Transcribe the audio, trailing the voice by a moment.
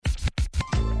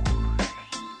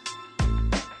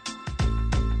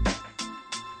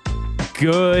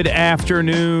Good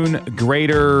afternoon,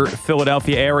 greater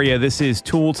Philadelphia area. This is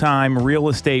Tool Time Real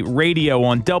Estate Radio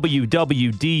on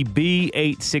WWDB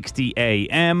 860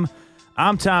 AM.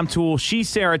 I'm Tom Toole. She's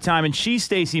Sarah Timon. She's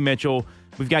Stacy Mitchell.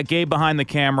 We've got Gabe behind the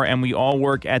camera, and we all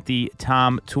work at the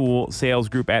Tom Toole Sales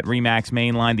Group at RE/MAX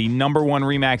Mainline, the number one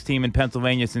RE/MAX team in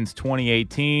Pennsylvania since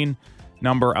 2018.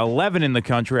 Number 11 in the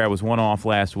country. I was one off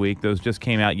last week. Those just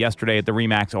came out yesterday at the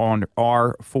RE/MAX on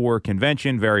R4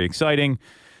 convention. Very exciting.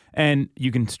 And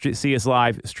you can see us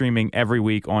live streaming every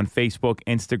week on Facebook,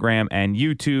 Instagram, and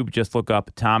YouTube. Just look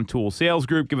up Tom Toole Sales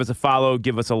Group. Give us a follow.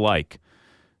 Give us a like.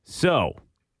 So,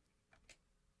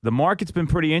 the market's been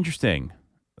pretty interesting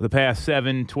the past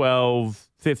 7, 12,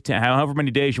 15, however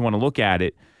many days you want to look at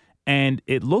it. And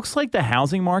it looks like the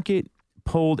housing market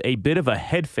pulled a bit of a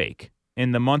head fake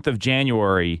in the month of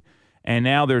January. And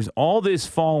now there's all this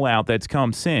fallout that's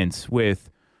come since with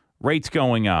rates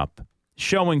going up,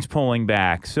 showings pulling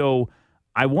back. So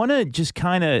I want to just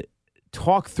kind of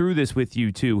talk through this with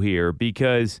you two here,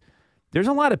 because there's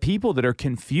a lot of people that are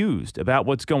confused about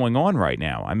what's going on right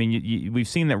now. I mean, we've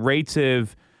seen that rates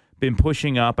have been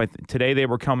pushing up. Today they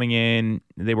were coming in,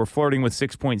 they were flirting with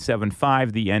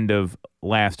 6.75 the end of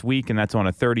last week, and that's on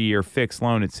a 30-year fixed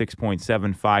loan at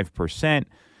 6.75%.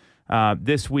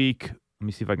 This week, let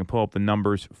me see if I can pull up the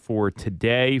numbers for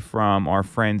today from our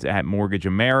friends at Mortgage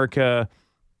America.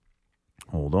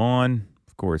 Hold on.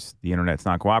 Of course, the internet's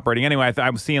not cooperating. Anyway,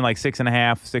 I was seeing like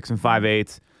 6.5, 6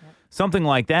 5/8, something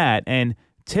like that. And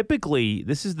typically,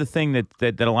 this is the thing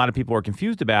that a lot of people are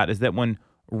confused about, is that when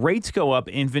rates go up,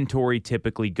 inventory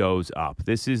typically goes up.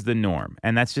 This is the norm.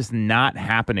 And that's just not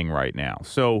happening right now.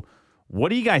 So what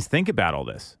do you guys think about all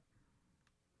this?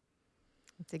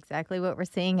 It's exactly what we're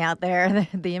seeing out there.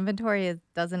 The inventory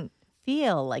doesn't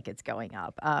feel like it's going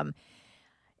up.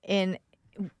 In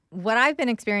what I've been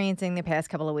experiencing the past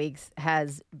couple of weeks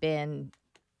has been,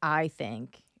 I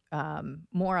think,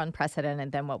 more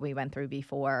unprecedented than what we went through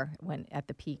before, when at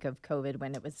the peak of COVID,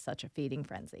 when it was such a feeding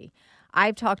frenzy.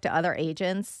 I've talked to other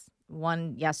agents,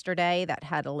 one yesterday that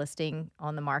had a listing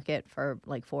on the market for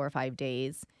like 4 or 5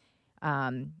 days.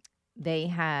 They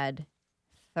had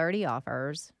 30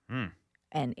 offers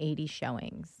and 80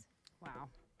 showings. Wow.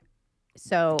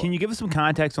 So can you give us some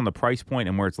context on the price point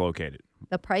and where it's located?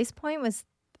 The price point was,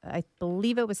 I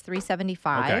believe it was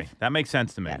 $375. Okay, that makes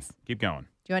sense to me. Yes. Keep going. Do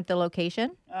you want the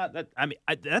location?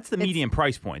 That's the median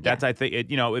price point. That's, I think,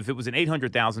 if it was an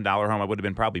 $800,000 home, I would have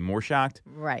been probably more shocked.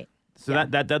 Right. So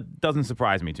that doesn't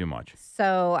surprise me too much.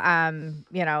 So, and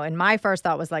my first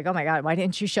thought was like, oh my God, why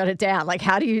didn't you shut it down? Like,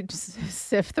 how do you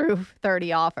sift through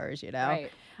 30 offers,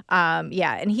 Right.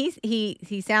 And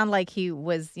he sounded like he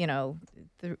was,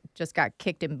 just got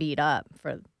kicked and beat up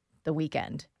for the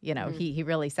weekend. He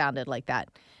really sounded like that.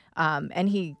 And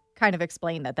he kind of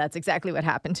explained that that's exactly what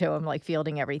happened to him, like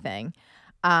fielding everything.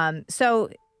 And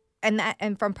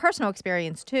from personal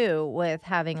experience too, with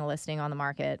having a listing on the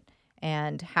market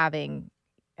and having,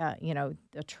 a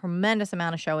tremendous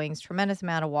amount of showings, tremendous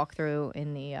amount of walkthrough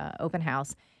in the open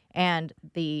house and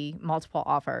the multiple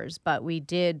offers. But we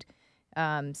did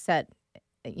set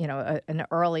an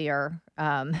earlier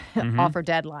offer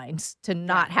deadlines to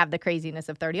not have the craziness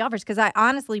of 30 offers. Because I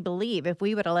honestly believe if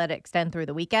we would have let it extend through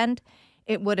the weekend,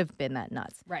 it would have been that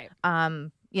nuts. Right.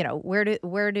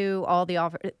 Where do all the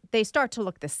offers, they start to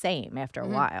look the same after a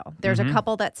while. There's a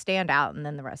couple that stand out and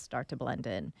then the rest start to blend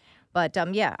in. But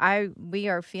we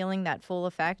are feeling that full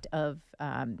effect of,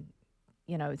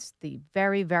 it's the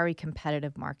very, very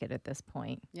competitive market at this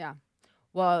point. Yeah.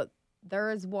 Well,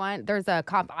 there's a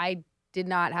comp. I did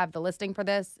not have the listing for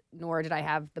this, nor did I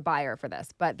have the buyer for this.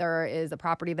 But there is a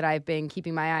property that I've been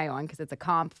keeping my eye on because it's a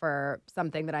comp for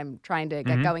something that I'm trying to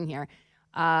get going here.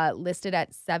 Listed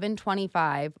at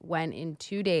 $725, went in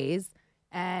 2 days,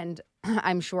 and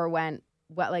I'm sure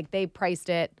they priced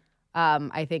it.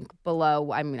 I think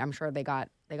below. I mean, I'm sure they got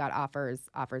offers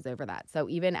over that. So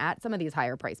even at some of these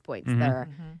higher price points,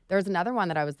 there's another one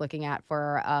that I was looking at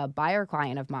for a buyer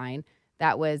client of mine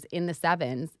that was in the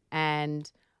sevens,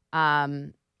 and I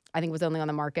think it was only on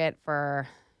the market for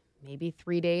maybe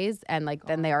 3 days, and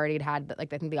then they already had I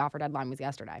think the offer deadline was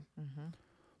yesterday.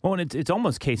 Well, and it's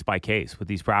almost case by case with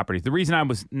these properties. The reason I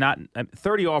was not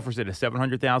 30 offers at a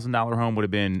 $700,000 home would have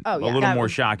been a little more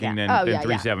shocking than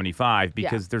 $375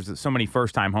 because there's so many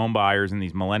first-time home buyers and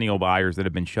these millennial buyers that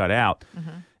have been shut out.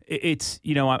 It's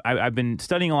I've been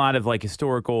studying a lot of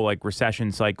historical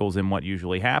recession cycles and what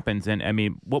usually happens, and I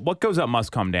mean what goes up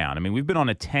must come down. I mean we've been on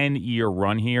a 10-year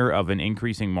run here of an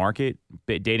increasing market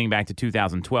dating back to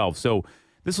 2012. So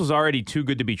this was already too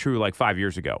good to be true 5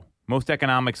 years ago. Most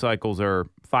economic cycles are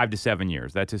 5 to 7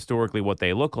 years. That's historically what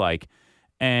they look like.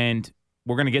 And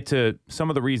we're going to get to some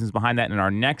of the reasons behind that in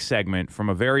our next segment from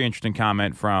a very interesting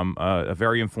comment from a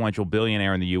very influential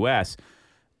billionaire in the U.S.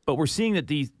 But we're seeing that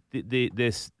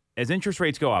this as interest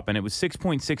rates go up, and it was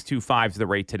 6.625 is the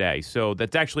rate today. So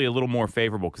that's actually a little more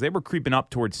favorable because they were creeping up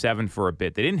towards 7 for a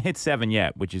bit. They didn't hit 7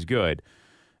 yet, which is good.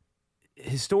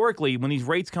 Historically, when these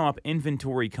rates come up,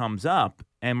 inventory comes up,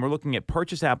 and we're looking at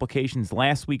purchase applications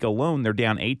last week alone, they're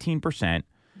down 18%.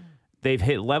 They've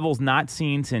hit levels not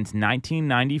seen since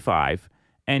 1995.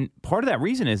 And part of that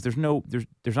reason is there's not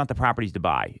the properties to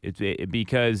buy.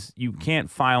 Because you can't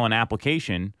file an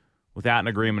application without an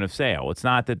agreement of sale. It's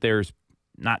not that there's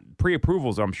not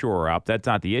pre-approvals, I'm sure, are up. That's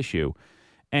not the issue.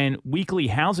 And weekly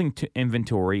housing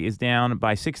inventory is down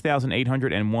by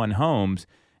 6,801 homes,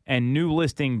 and new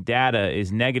listing data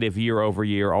is negative year over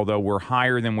year, although we're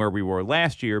higher than where we were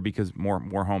last year because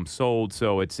more homes sold.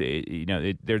 So there's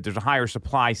a higher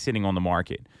supply sitting on the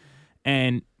market.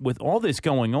 And with all this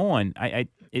going on,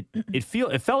 it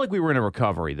felt like we were in a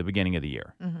recovery at the beginning of the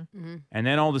year. Mm-hmm. Mm-hmm. And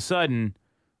then all of a sudden,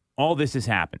 all this has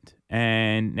happened.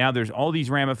 And now there's all these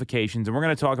ramifications. And we're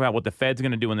going to talk about what the Fed's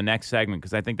going to do in the next segment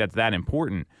because I think that's that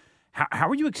important. How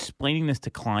are you explaining this to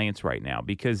clients right now?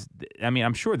 Because, I mean,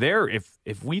 I'm sure if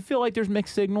we feel like there's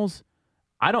mixed signals,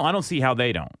 I don't see how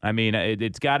they don't. I mean,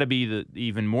 it's got to be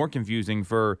even more confusing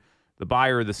for the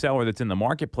buyer or the seller that's in the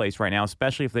marketplace right now,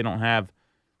 especially if they don't have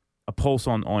a pulse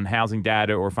on housing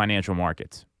data or financial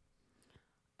markets.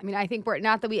 I mean, I think we're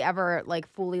not that we ever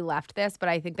like fully left this, but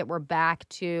I think that we're back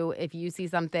to if you see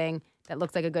something that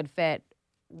looks like a good fit,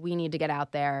 we need to get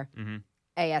out there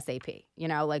ASAP. You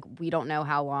know, like we don't know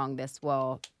how long this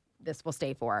will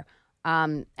stay for.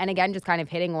 And again, just kind of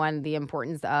hitting on the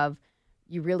importance of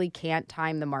you really can't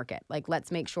time the market. Like,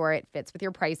 let's make sure it fits with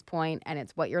your price point and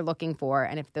it's what you're looking for.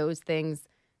 And if those things,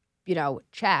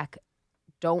 check,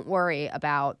 don't worry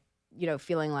about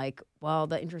feeling like, well,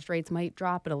 the interest rates might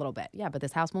drop it a little bit. Yeah, but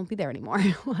this house won't be there anymore.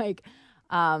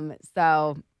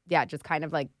 So yeah, just kind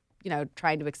of like,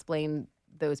 trying to explain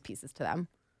those pieces to them.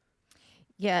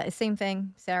 Yeah, same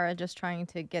thing, Sarah, just trying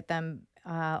to get them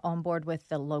on board with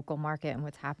the local market and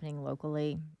what's happening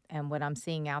locally and what I'm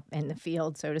seeing out in the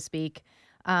field, so to speak.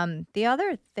 The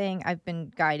other thing I've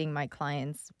been guiding my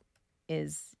clients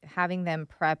is having them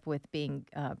prep with being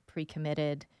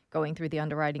pre-committed, going through the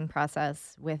underwriting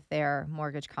process with their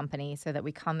mortgage company so that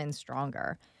we come in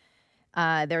stronger.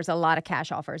 There's a lot of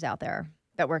cash offers out there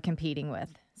that we're competing with.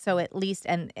 So at least,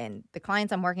 and the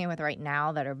clients I'm working with right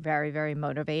now that are very, very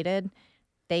motivated,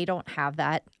 they don't have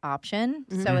that option.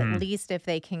 Mm-hmm. So at least if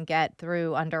they can get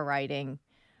through underwriting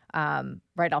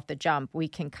right off the jump, we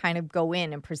can kind of go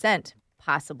in and present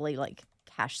possibly like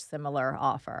cash similar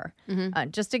offer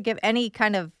just to give any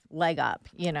kind of leg up,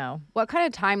 What kind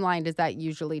of timeline does that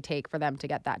usually take for them to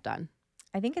get that done?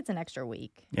 I think it's an extra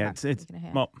week. Yeah, it's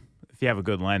well, if you have a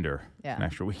good lender, it's an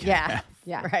extra week. Yeah,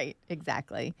 right,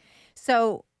 exactly.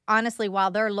 So honestly,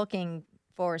 while they're looking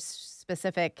for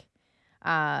specific,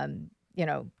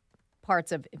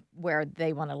 parts of where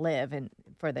they want to live and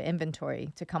for the inventory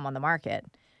to come on the market,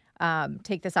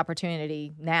 take this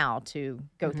opportunity now to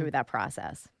go through that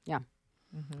process. Yeah.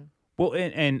 Mm-hmm. Well,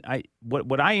 and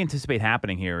what I anticipate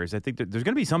happening here is I think that there's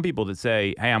going to be some people that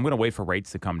say, hey, I'm going to wait for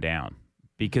rates to come down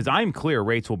because I'm clear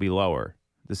rates will be lower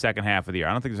the second half of the year.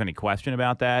 I don't think there's any question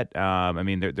about that. I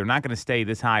mean, they're not going to stay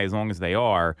this high as long as they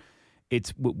are.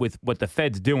 It's with what the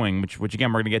Fed's doing, which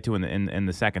again, we're going to get to in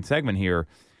the second segment here.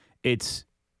 It's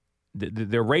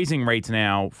they're raising rates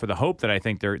now for the hope that I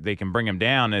think they can bring them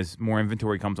down as more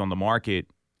inventory comes on the market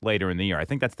later in the year. I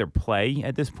think that's their play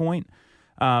at this point.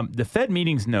 The Fed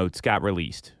meetings notes got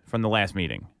released from the last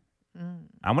meeting.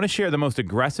 I want to share the most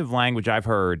aggressive language I've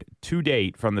heard to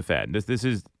date from the Fed. This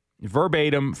is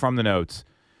verbatim from the notes.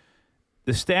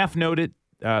 The staff noted,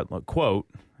 quote,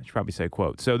 I should probably say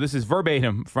quote. So this is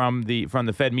verbatim from the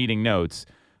Fed meeting notes.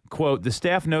 Quote, the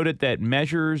staff noted that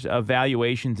measures of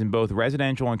valuations in both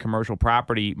residential and commercial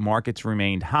property markets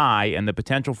remained high and the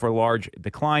potential for large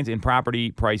declines in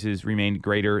property prices remained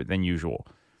greater than usual.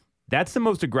 That's the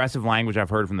most aggressive language I've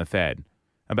heard from the Fed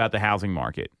about the housing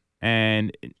market.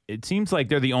 And it seems like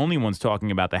they're the only ones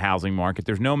talking about the housing market.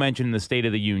 There's no mention in the State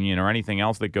of the Union or anything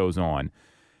else that goes on.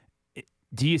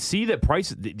 Do you see that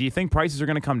prices? Do you think prices are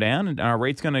going to come down and are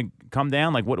rates going to come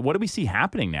down? Like, what do we see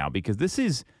happening now? Because this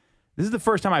is the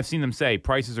first time I've seen them say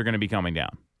prices are going to be coming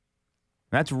down.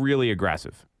 That's really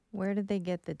aggressive. Where did they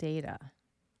get the data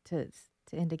to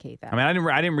indicate that? I mean,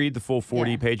 I didn't read the full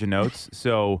 40-page of notes,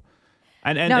 so.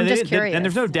 And I'm just curious. And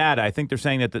there's no data. I think they're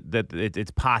saying that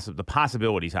it's possible. The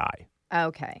possibility's high.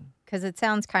 Okay, because it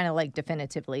sounds kind of like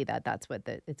definitively that's what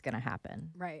it's going to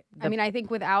happen. Right. I mean, I think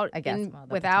without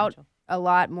a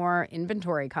lot more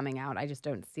inventory coming out. I just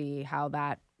don't see how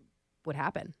that would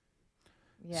happen.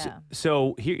 Yeah.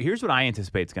 So here's what I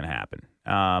anticipate is going to happen.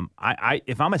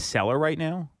 If I'm a seller right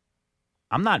now,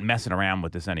 I'm not messing around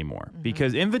with this anymore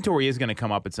because inventory is going to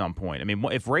come up at some point. I mean,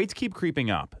 if rates keep creeping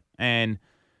up, and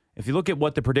if you look at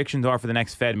what the predictions are for the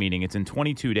next Fed meeting, it's in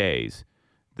 22 days.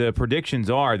 The predictions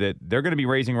are that they're going to be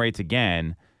raising rates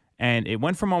again, and it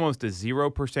went from almost a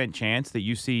 0% chance that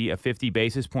you see a 50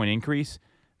 basis point increase.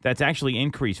 That's actually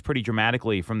increased pretty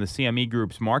dramatically from the CME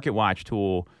Group's Market Watch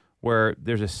tool, where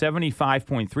there's a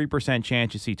 75.3%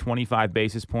 chance you see 25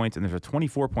 basis points, and there's a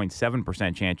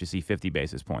 24.7% chance you see 50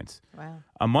 basis points. Wow.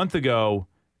 A month ago,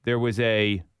 there was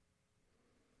a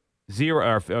zero,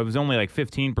 or it was only like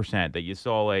 15% that you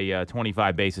saw a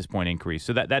 25 basis point increase.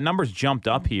 So that number's jumped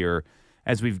up here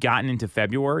as we've gotten into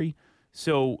February.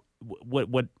 So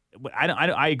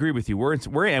I agree with you.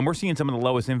 We're seeing some of the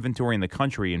lowest inventory in the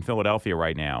country in Philadelphia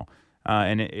right now,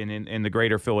 and in the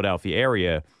greater Philadelphia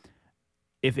area.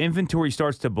 If inventory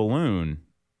starts to balloon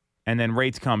and then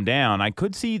rates come down, I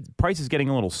could see prices getting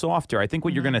a little softer. I think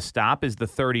what you're going to stop is the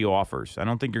 30 offers. I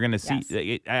don't think you're going to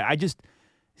see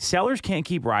sellers can't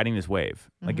keep riding this wave.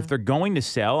 Like if they're going to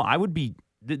sell, I would be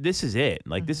this is it.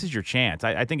 Like this is your chance.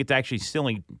 I think it's actually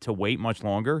silly to wait much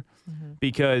longer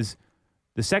because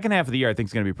the second half of the year I think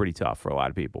is going to be pretty tough for a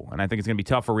lot of people. And I think it's going to be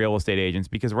tough for real estate agents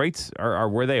because rates are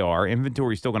where they are.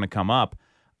 Inventory is still going to come up.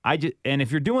 And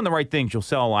if you're doing the right things, you'll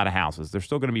sell a lot of houses. There's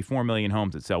still going to be 4 million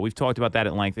homes that sell. We've talked about that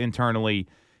at length internally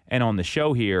and on the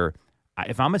show here.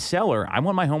 If I'm a seller, I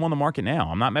want my home on the market now.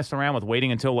 I'm not messing around with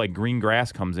waiting until like green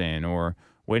grass comes in or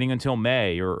waiting until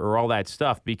May or all that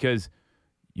stuff because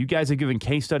you guys have given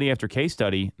case study after case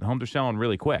study. The homes are selling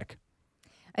really quick.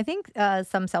 I think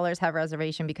some sellers have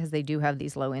reservation because they do have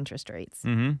these low interest rates.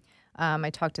 I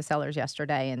talked to sellers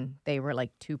yesterday, and they were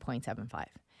like 2.75.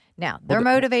 Now, their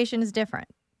motivation is different.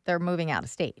 They're moving out of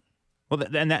state. Well,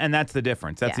 and that's the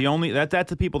difference. That's the only that's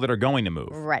the people that are going to move.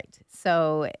 Right.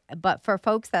 So, but for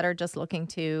folks that are just looking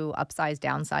to upsize,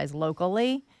 downsize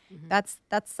locally, that's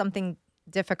something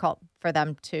difficult for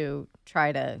them to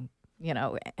try to,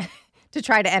 to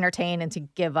try to entertain and to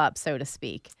give up, so to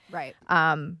speak. Right.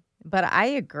 But I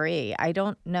agree. I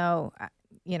don't know,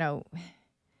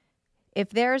 if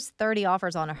there's 30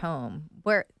 offers on a home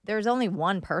where there's only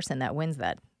one person that wins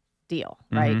that deal,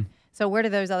 right? So where do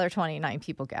those other 29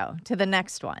 people go? To the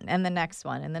next one and the next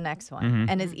one and the next one.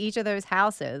 And as each of those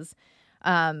houses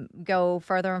go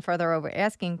further and further over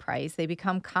asking price, they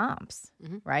become comps,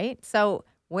 right? So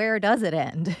where does it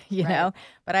end, you know?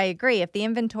 But I agree. If the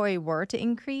inventory were to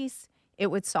increase, it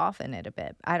would soften it a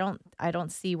bit. I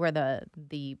don't see where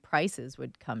the prices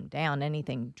would come down.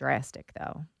 Anything drastic,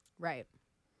 though. Right.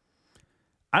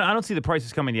 I don't see the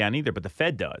prices coming down either, but the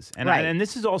Fed does. And and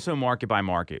this is also market by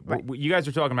market. Right. What you guys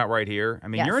are talking about right here, I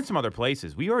mean, Yes. you're in some other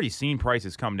places. We've already seen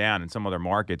prices come down in some other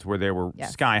markets where they were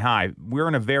sky high. We're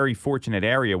in a very fortunate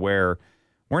area where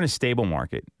we're in a stable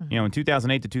market. In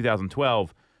 2008 to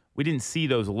 2012, we didn't see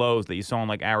those lows that you saw in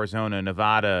like Arizona,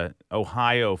 Nevada,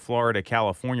 Ohio, Florida,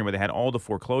 California, where they had all the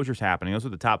foreclosures happening. Those are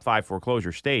the top 5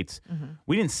 foreclosure states.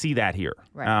 We didn't see that here.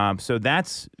 Right. So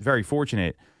that's very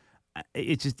fortunate.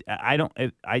 It's just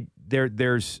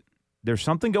there's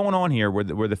something going on here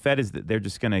where the Fed is they're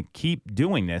just going to keep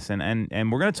doing this and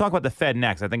we're going to talk about the Fed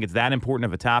next. I think it's that important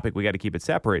of a topic. We got to keep it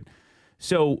separate.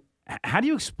 So how do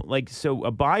you so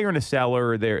a buyer and a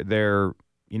seller they're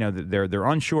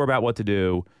unsure about what to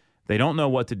do. They don't know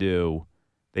what to do.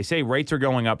 They say rates are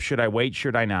going up. Should I wait?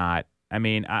 Should I not? I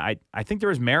mean, I think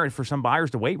there is merit for some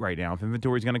buyers to wait right now if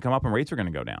inventory is going to come up and rates are going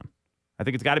to go down. I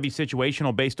think it's got to be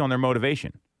situational based on their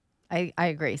motivation. I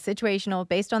agree. Situational,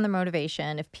 based on the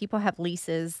motivation. If people have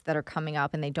leases that are coming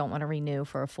up and they don't want to renew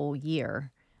for a full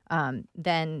year,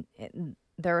 then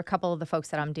there are a couple of the folks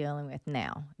that I'm dealing with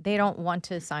now. They don't want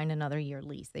to sign another year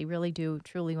lease. They really do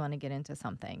truly want to get into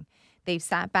something. They've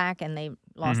sat back and they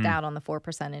lost out on the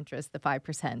 4% interest, the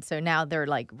 5%. So now they're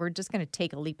like, we're just going to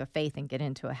take a leap of faith and get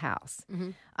into a house.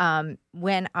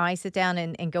 When I sit down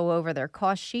and go over their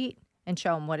cost sheet, and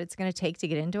show them what it's going to take to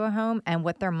get into a home and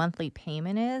what their monthly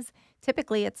payment is,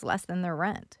 typically it's less than their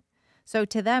rent. So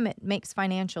to them, it makes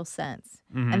financial sense.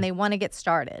 And they want to get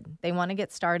started. They want to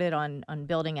get started on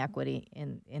building equity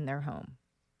in their home.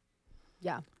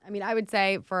 Yeah. I mean, I would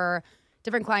say for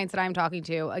different clients that I'm talking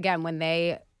to, again, when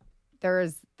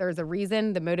there's a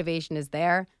reason, the motivation is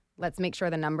there. Let's make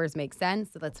sure the numbers make sense.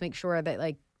 Let's make sure that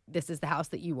like this is the house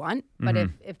that you want. But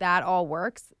if that all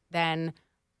works, then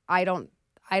I don't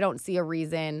see a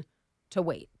reason to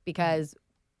wait because,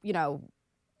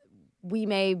 we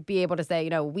may be able to say,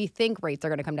 we think rates are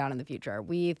going to come down in the future.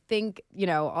 We think,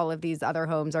 all of these other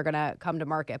homes are going to come to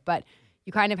market. But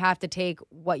you kind of have to take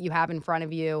what you have in front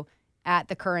of you at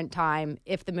the current time,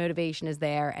 if the motivation is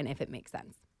there and if it makes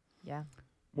sense. Yeah.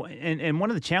 Well, and one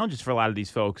of the challenges for a lot of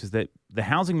these folks is that the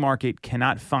housing market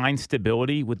cannot find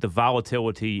stability with the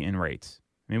volatility in rates.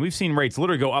 I mean, we've seen rates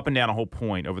literally go up and down a whole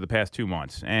point over the past 2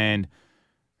 months. And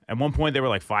at one point, they were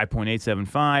like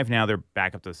 5.875. Now they're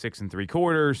back up to 6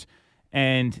 3/4.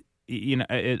 And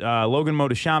Logan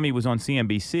Mohtashami was on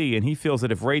CNBC, and he feels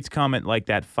that if rates come at like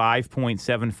that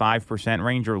 5.75%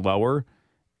 range or lower,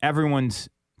 everyone's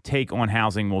take on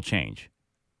housing will change.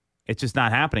 It's just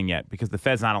not happening yet because the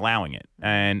Fed's not allowing it.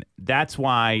 And that's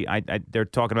why they're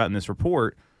talking about in this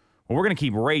report, well, we're going to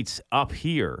keep rates up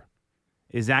here.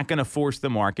 Is that going to force the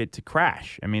market to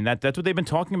crash? I mean, that's what they've been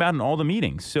talking about in all the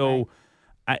meetings. So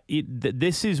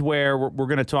this is where we're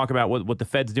going to talk about what the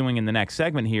Fed's doing in the next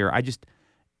segment here.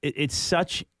 It's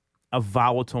such a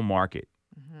volatile market.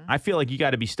 Mm-hmm. I feel like you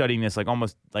got to be studying this like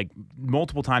almost like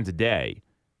multiple times a day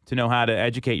to know how to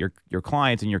educate your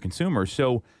clients and your consumers.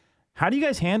 So how do you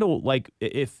guys handle, like,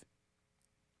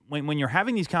 when you're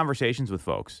having these conversations with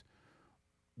folks,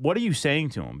 what are you saying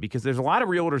to them? Because there's a lot of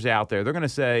realtors out there. They're going to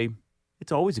say,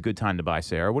 it's always a good time to buy,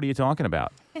 Sarah. What are you talking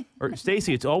about? Or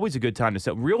Stacy, it's always a good time to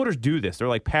sell. Realtors do this. They're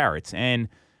like parrots. And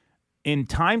in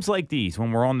times like these,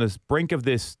 when we're on the brink of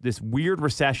this weird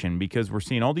recession because we're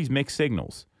seeing all these mixed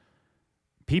signals,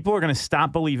 people are going to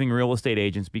stop believing real estate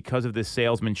agents because of this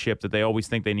salesmanship that they always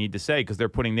think they need to say because they're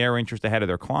putting their interest ahead of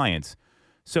their clients.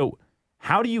 So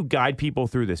how do you guide people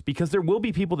through this? Because there will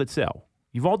be people that sell.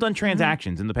 You've all done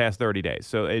transactions in the past 30 days,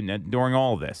 so during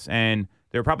all of this, and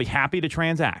they're probably happy to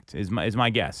transact, is my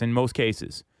guess, in most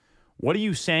cases. What are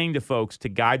you saying to folks to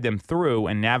guide them through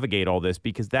and navigate all this?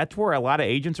 Because that's where a lot of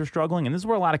agents are struggling, and this is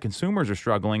where a lot of consumers are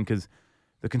struggling because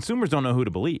the consumers don't know who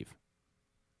to believe.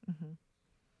 Mm-hmm.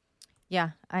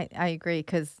 Yeah, I agree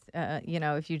because,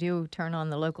 if you do turn on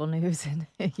the local news and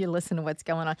you listen to what's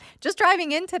going on. Just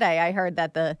driving in today, I heard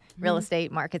that the real estate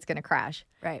market's going to crash.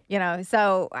 Right.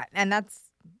 So, and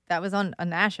that was on a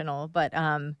national, but,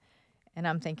 and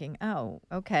I'm thinking, oh,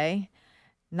 okay,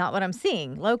 not what I'm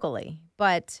seeing locally.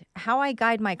 But how I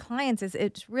guide my clients is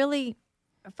it's really,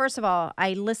 first of all,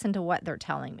 I listen to what they're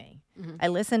telling me. Mm-hmm. I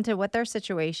listen to what their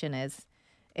situation is,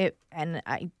 and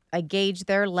I gauge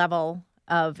their level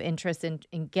of interest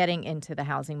in getting into the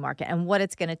housing market and what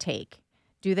it's going to take.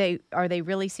 Are they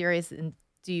really serious, and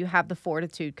do you have the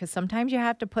fortitude? Because sometimes you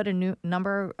have to put a new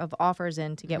number of offers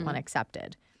in to get one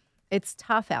accepted. It's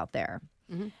tough out there.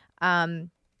 Mm-hmm.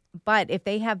 But if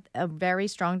they have a very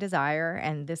strong desire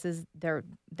and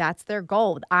that's their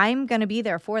goal, I'm going to be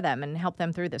there for them and help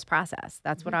them through this process.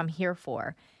 That's what I'm here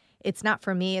for. It's not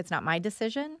for me. It's not my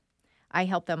decision. I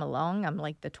help them along. I'm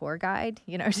like the tour guide,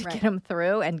 to get them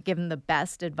through and give them the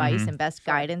best advice and best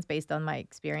guidance based on my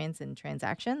experience in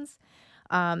transactions.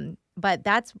 But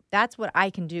that's what I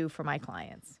can do for my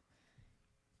clients.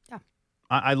 Yeah.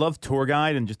 I love tour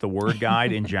guide and just the word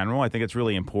guide in general. I think it's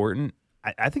really important.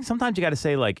 I think sometimes you got to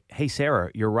say like, hey,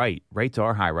 Sarah, you're right. Rates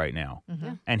are high right now.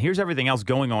 Mm-hmm. And here's everything else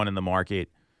going on in the market.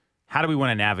 How do we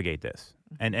want to navigate this?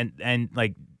 And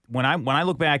like, when I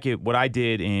look back at what I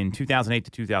did in 2008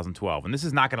 to 2012, and this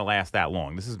is not going to last that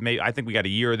long. I think we got a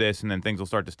year of this, and then things will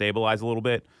start to stabilize a little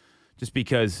bit, just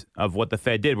because of what the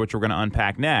Fed did, which we're going to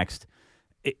unpack next.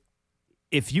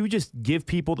 If you just give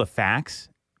people the facts,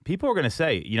 people are going to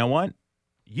say, you know what,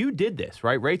 you did this,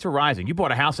 right? Rates are rising. You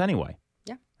bought a house anyway,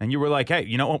 yeah, and you were like, hey,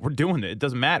 you know what, we're doing it. It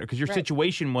doesn't matter because your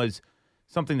situation was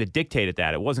something that dictated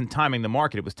that. It wasn't timing the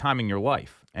market; it was timing your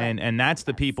life, and that's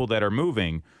the people that are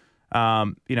moving.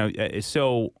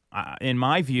 So in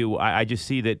my view, I just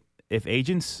see that if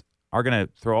agents are going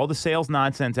to throw all the sales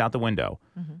nonsense out the window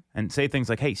and say things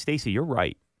like, hey, Stacy, you're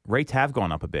right. Rates have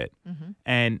gone up a bit. Mm-hmm.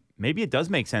 And maybe it does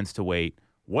make sense to wait.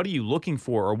 What are you looking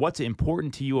for, or what's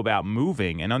important to you about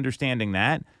moving and understanding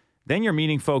that? Then you're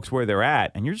meeting folks where they're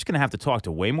at, and you're just going to have to talk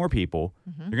to way more people.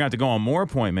 Mm-hmm. You're going to have to go on more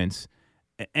appointments.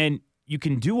 And you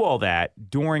can do all that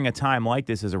during a time like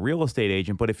this as a real estate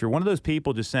agent. But if you're one of those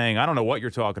people just saying, I don't know what you're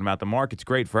talking about, the market's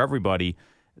great for everybody,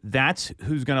 that's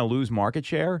who's going to lose market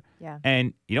share. Yeah.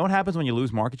 And you know what happens when you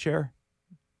lose market share?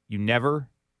 You never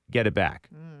get it back.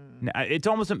 It's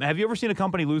almost, have you ever seen a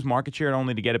company lose market share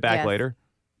only to get it back later?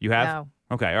 You have?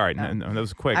 No. Okay, all right. No, that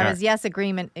was quick. I was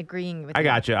agreeing with you. I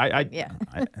got you.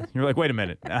 You're like, wait a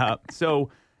minute.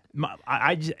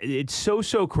 It's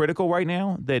so critical right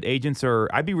now that agents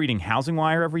I'd be reading Housing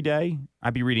Wire every day.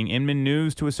 I'd be reading Inman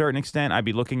News to a certain extent. I'd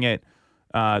be looking at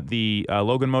the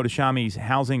Logan Mohtashami's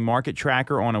housing market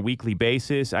tracker on a weekly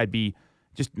basis. I'd be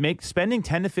just spending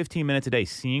 10 to 15 minutes a day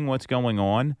seeing what's going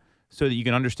on so that you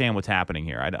can understand what's happening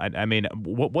here. I mean,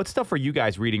 what stuff are you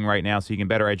guys reading right now so you can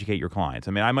better educate your clients?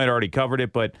 I mean, I might have already covered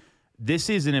it, but this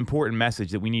is an important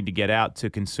message that we need to get out to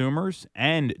consumers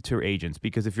and to agents,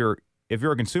 because if you're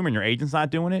a consumer and your agent's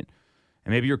not doing it,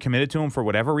 and maybe you're committed to them for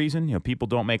whatever reason, you know, people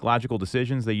don't make logical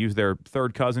decisions. They use their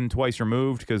third cousin twice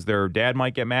removed because their dad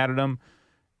might get mad at them.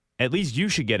 At least you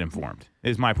should get informed,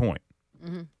 is my point.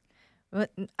 Mm-hmm.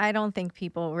 But I don't think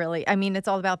people really, I mean, it's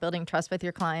all about building trust with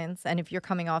your clients. And if you're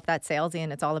coming off that salesy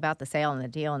and it's all about the sale and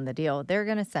the deal, they're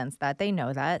going to sense that. They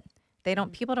know that.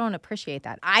 People don't appreciate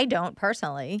that. I don't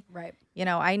personally. Right. You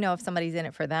know, I know if somebody's in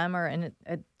it for them or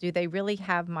do they really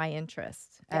have my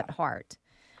interest at heart?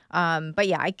 But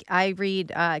yeah, I read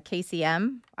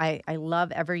KCM. I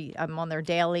love I'm on their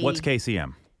daily. What's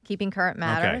KCM? Keeping Current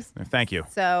Matters. Okay, thank you.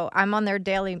 So I'm on their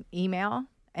daily email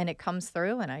and it comes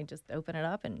through and I just open it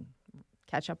up and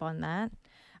catch up on that.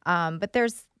 But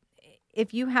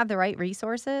if you have the right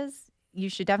resources, you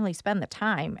should definitely spend the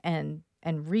time and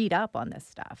read up on this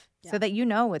stuff so that you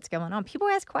know what's going on. People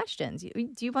ask questions.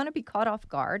 Do you want to be caught off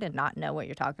guard and not know what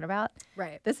you're talking about?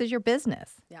 Right. This is your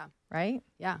business. Yeah. Right?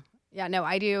 Yeah. Yeah, no,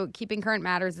 I do. Keeping Current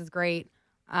Matters is great.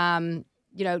 You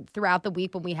know, throughout the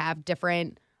week when we have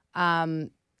different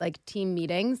like team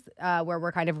meetings where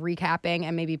we're kind of recapping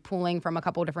and maybe pulling from a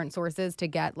couple different sources to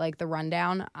get like the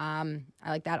rundown. I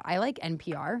like that. I like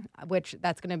NPR, which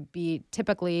that's going to be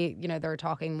typically, you know, they're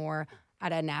talking more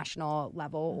at a national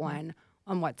level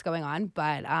on what's going on.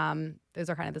 But those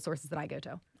are kind of the sources that I go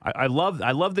to. I love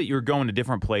that you're going to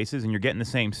different places and you're getting the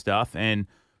same stuff. And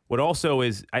what also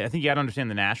is, I think you got to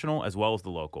understand the national as well as the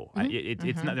local.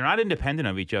 It's not, they're not independent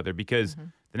of each other, because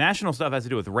the national stuff has to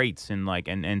do with rates and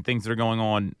and things that are going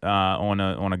on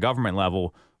a government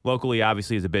level. Locally,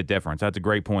 obviously, is a bit different. So that's a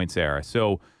great point, Sarah.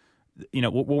 So, you know,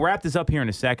 we'll wrap this up here in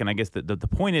a second. I guess the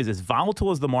point is, as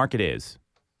volatile as the market is,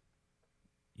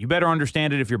 you better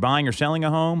understand it if you're buying or selling a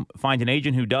home. Find an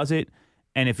agent who does it,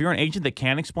 and if you're an agent that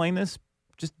can't explain this,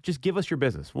 just give us your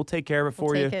business. We'll take care of it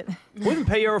for you. We'll even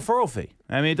pay your referral fee.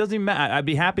 I mean, it doesn't even matter. I'd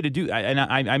be happy to do.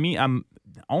 I mean, I'm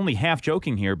only half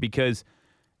joking here, because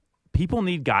people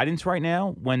need guidance right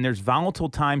now. When there's volatile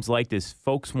times like this,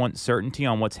 folks want certainty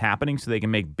on what's happening so they can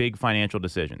make big financial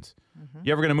decisions.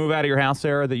 You ever going to move out of your house,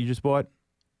 Sarah, that you just bought?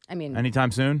 I mean,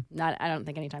 anytime soon? I don't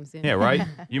think anytime soon. Yeah, right?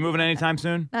 You moving anytime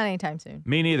soon? Not anytime soon.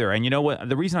 Me neither. And you know what?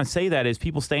 The reason I say that is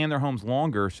people stay in their homes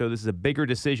longer, so this is a bigger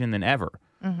decision than ever.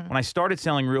 When I started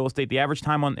selling real estate, the average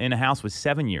time in a house was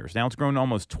 7 years. Now it's grown to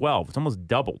almost 12. It's almost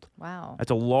doubled. Wow.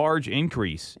 That's a large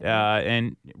increase.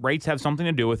 And rates have something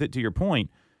to do with it, to your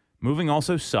point. Moving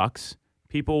also sucks.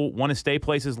 People want to stay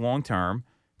places long term.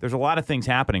 There's a lot of things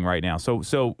happening right now.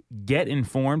 So get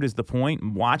informed is the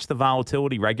point. Watch the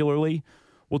volatility regularly.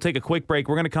 We'll take a quick break.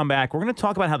 We're going to come back. We're going to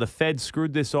talk about how the Fed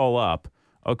screwed this all up,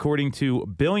 according to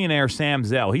billionaire Sam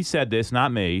Zell. He said this,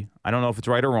 not me. I don't know if it's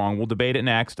right or wrong. We'll debate it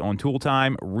next on Tool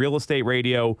Time Real Estate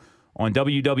Radio on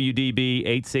WWDB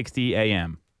 860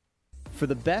 AM. For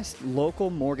the best local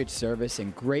mortgage service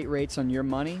and great rates on your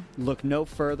money, look no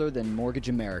further than Mortgage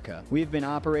America. We have been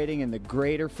operating in the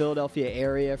greater Philadelphia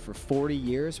area for 40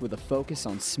 years with a focus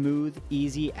on smooth,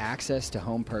 easy access to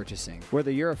home purchasing.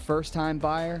 Whether you're a first-time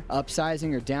buyer,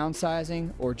 upsizing or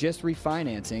downsizing, or just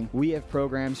refinancing, we have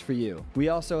programs for you. We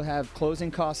also have closing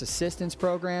cost assistance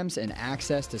programs and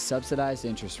access to subsidized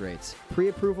interest rates.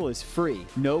 Pre-approval is free,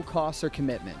 no costs or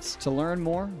commitments. To learn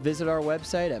more, visit our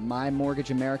website at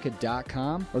mymortgageamerica.com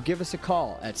or give us a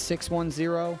call at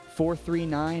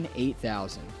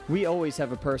 610-439-8000. We always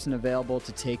have a person available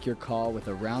to take your call with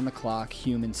around-the-clock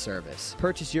human service.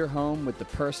 Purchase your home with the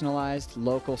personalized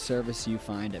local service you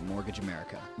find at Mortgage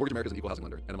America. Mortgage America is an equal housing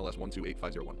lender. NMLS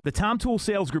 128501. The Tom Tool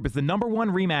Sales Group is the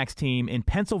 #1 RE/MAX team in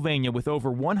Pennsylvania with over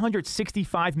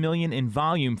 $165 million in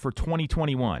volume for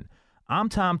 2021. I'm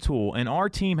Tom Tool, and our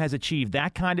team has achieved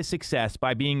that kind of success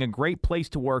by being a great place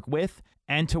to work with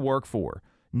and to work for.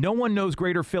 No one knows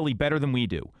Greater Philly better than we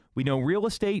do. We know real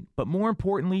estate, but more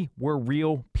importantly, we're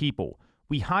real people.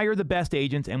 We hire the best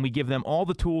agents, and we give them all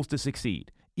the tools to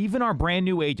succeed. Even our brand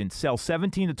new agents sell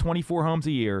 17 to 24 homes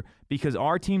a year because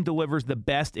our team delivers the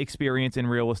best experience in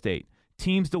real estate.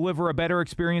 Teams deliver a better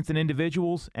experience than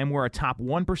individuals, and we're a top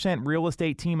 1% real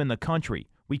estate team in the country.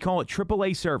 We call it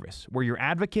AAA service. We're your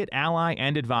advocate, ally,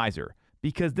 and advisor.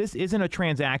 Because this isn't a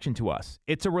transaction to us.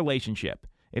 It's a relationship.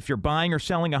 If you're buying or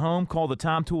selling a home, call the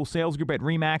Tom Tool Sales Group at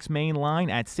RE/MAX main line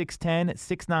at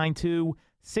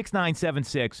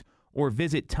 610-692-6976 or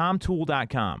visit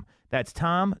tomtool.com. That's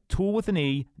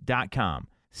tomtoolwithane.com.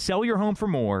 Sell your home for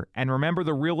more, and remember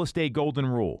the real estate golden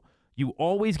rule. You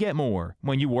always get more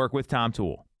when you work with Tom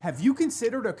Tool. Have you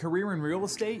considered a career in real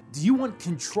estate? Do you want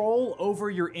control over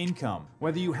your income?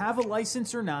 Whether you have a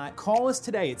license or not, call us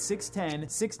today at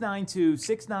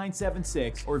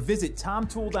 610-692-6976 or visit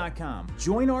TomTool.com.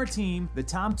 Join our team, the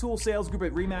Tom Tool Sales Group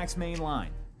at RE/MAX Main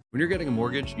Line. When you're getting a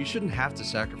mortgage, you shouldn't have to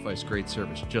sacrifice great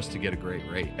service just to get a great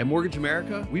rate. At Mortgage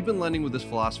America, we've been lending with this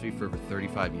philosophy for over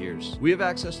 35 years. We have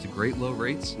access to great low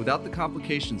rates without the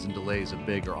complications and delays of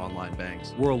big or online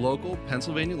banks. We're a local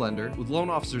Pennsylvania lender with loan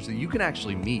officers that you can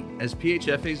actually meet. As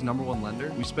PHFA's #1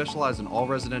 lender, we specialize in all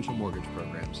residential mortgage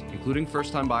programs, including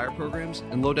first-time buyer programs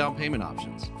and low down payment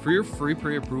options. For your free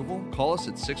pre-approval, call us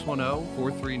at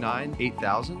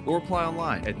 610-439-8000 or apply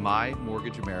online at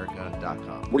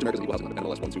mymortgageamerica.com. Mortgage America is equal housing lender,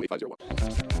 NMLS 12850.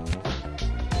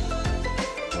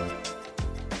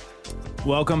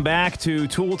 Welcome back to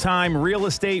Tool Time Real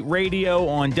Estate Radio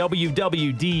on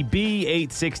WWDB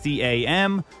 860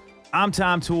 AM. I'm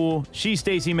Tom Tool. She's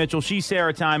Stacy Mitchell. She's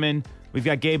Sarah Timon. We've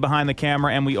got Gabe behind the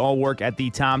camera, and we all work at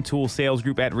the Tom Tool Sales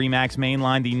Group at RE/MAX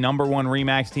Mainline, the #1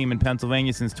 RE/MAX team in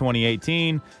Pennsylvania since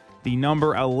 2018, the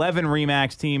number 11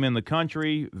 RE/MAX team in the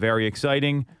country. Very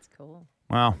exciting. That's cool.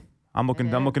 Wow. I'm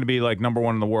looking to be like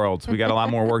 #1 in the world, so we got a lot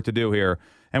more work to do here.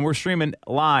 And we're streaming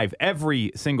live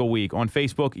every single week on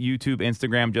Facebook, YouTube,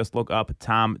 Instagram. Just look up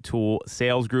Tom Tool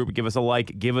Sales Group. Give us a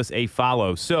like, give us a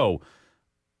follow. So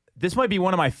this might be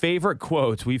one of my favorite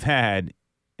quotes we've had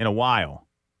in a while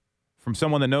from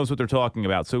someone that knows what they're talking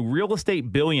about. So real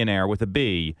estate billionaire with a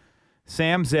B,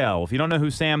 Sam Zell. If you don't know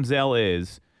who Sam Zell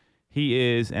is, he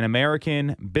is an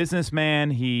American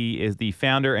businessman. He is the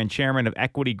founder and chairman of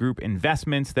Equity Group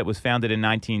Investments that was founded in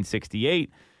 1968.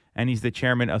 And he's the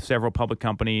chairman of several public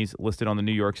companies listed on the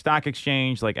New York Stock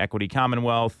Exchange, like Equity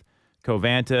Commonwealth,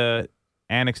 Covanta,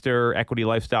 Annixter, Equity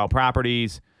Lifestyle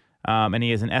Properties. And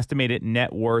he has an estimated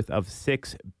net worth of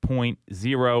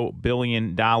 $6.0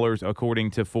 billion,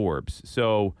 according to Forbes.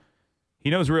 So he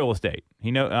knows real estate.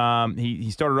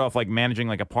 He started off like managing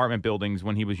like apartment buildings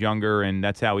when he was younger, and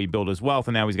that's how he built his wealth,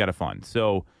 and now he's got a fund.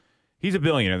 So he's a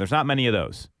billionaire. There's not many of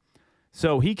those.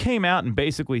 So he came out and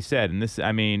basically said, and this,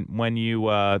 I mean, when he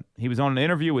was on an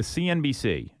interview with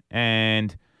CNBC,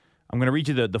 and I'm going to read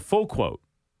you the full quote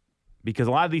because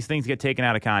a lot of these things get taken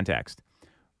out of context.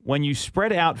 When you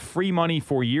spread out free money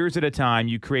for years at a time,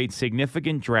 you create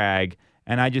significant drag,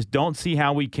 and I just don't see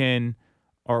how we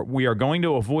are going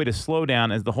to avoid a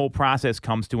slowdown as the whole process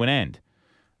comes to an end.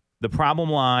 The problem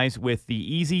lies with the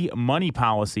easy money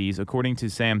policies, according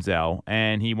to Sam Zell.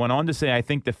 And he went on to say, I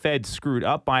think the Fed screwed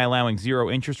up by allowing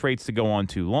zero interest rates to go on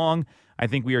too long. I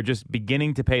think we are just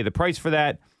beginning to pay the price for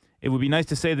that. It would be nice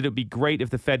to say that it would be great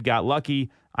if the Fed got lucky.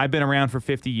 I've been around for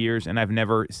 50 years, and I've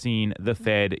never seen the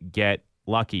Fed get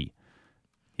lucky.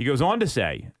 He goes on to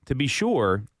say, to be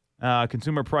sure,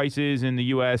 consumer prices in the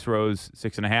U.S. rose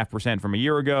 6.5% from a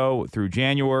year ago through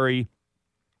January,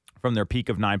 from their peak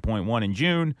of 9.1 in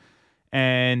June.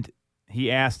 And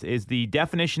he asked, is the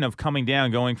definition of coming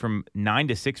down going from 9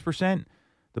 to 6%?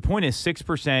 The point is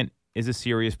 6% is a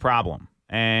serious problem.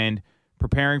 And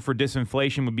preparing for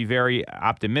disinflation would be very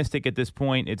optimistic at this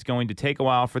point. It's going to take a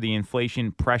while for the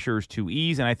inflation pressures to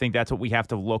ease, and I think that's what we have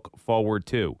to look forward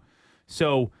to.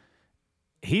 So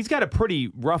he's got a pretty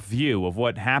rough view of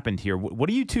what happened here. What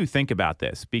do you two think about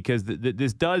this? Because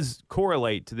this does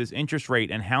correlate to this interest rate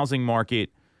and housing market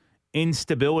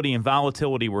instability and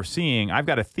volatility we're seeing. I've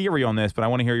got a theory on this, but I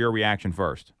want to hear your reaction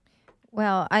first.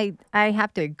 Well, I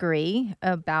have to agree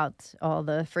about all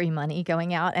the free money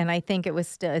going out, and I think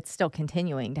it's still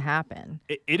continuing to happen.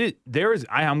 It is.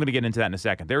 I'm going to get into that in a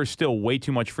second. There is still way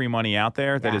too much free money out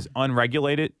there that is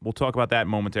unregulated. We'll talk about that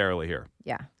momentarily here.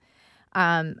 Yeah.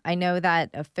 I know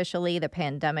that officially the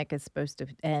pandemic is supposed to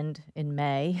end in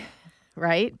May,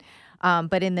 right?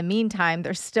 But in the meantime,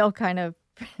 there's still kind of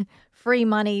free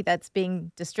money that's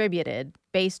being distributed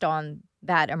based on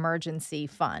that emergency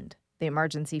fund, the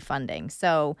emergency funding.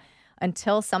 So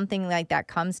until something like that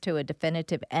comes to a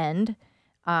definitive end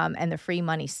and the free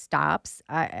money stops,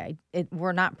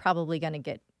 we're not probably going to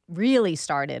get really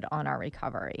started on our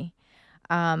recovery.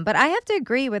 But I have to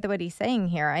agree with what he's saying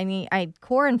here. I mean,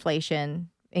 core inflation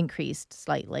increased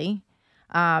slightly.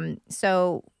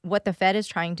 So what the Fed is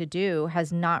trying to do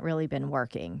has not really been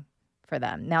working for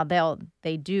them. Now,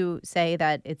 they do say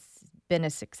that it's been a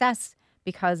success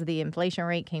because the inflation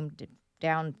rate came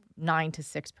down 9 to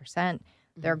 6%.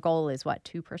 Their goal is what,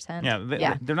 2%?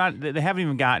 Yeah, they're not. They haven't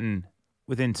even gotten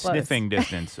within sniffing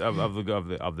distance of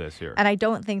this here. And I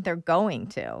don't think they're going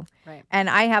to. Right. And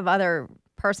I have other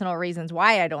personal reasons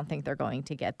why I don't think they're going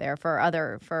to get there for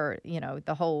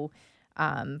the whole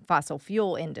fossil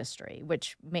fuel industry,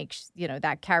 which makes,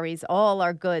 that carries all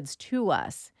our goods to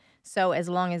us. So as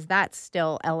long as that's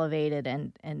still elevated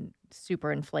and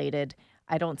super inflated,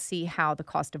 I don't see how the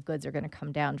cost of goods are going to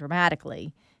come down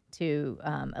dramatically to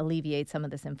alleviate some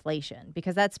of this inflation,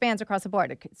 because that spans across the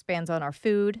board. It spans on our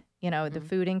food, the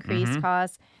food increase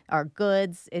costs, our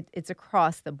goods. It's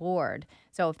across the board.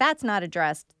 So if that's not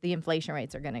addressed, the inflation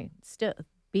rates are going to still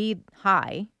be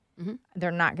high.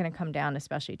 They're not going to come down,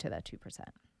 especially to that 2%.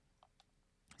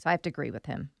 So I have to agree with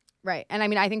him. Right. And I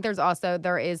mean, I think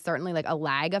there is certainly like a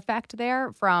lag effect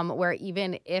there from where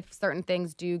even if certain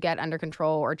things do get under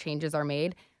control or changes are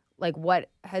made, like what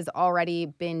has already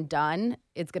been done,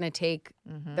 it's going to take,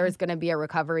 there's going to be a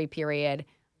recovery period.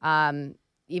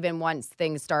 Even once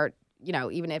things start,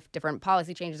 even if different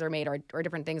policy changes are made or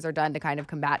different things are done to kind of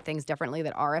combat things differently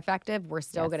that are effective, we're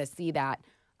still going to see that,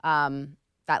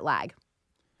 that lag.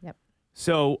 Yep.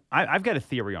 So I've got a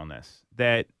theory on this,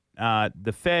 that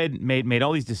the Fed made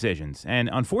all these decisions, and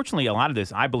unfortunately, a lot of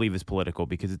this I believe is political,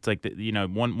 because it's like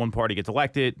one party gets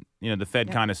elected, the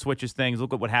Fed kind of switches things.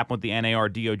 Look at what happened with the NAR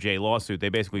DOJ lawsuit; they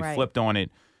basically flipped on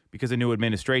it because a new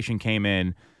administration came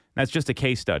in. That's just a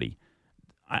case study.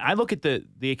 I look at the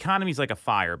economy's like a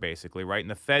fire, basically, right? And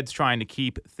the Fed's trying to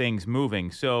keep things moving.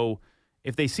 So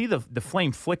if they see the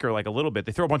flame flicker like a little bit,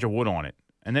 they throw a bunch of wood on it,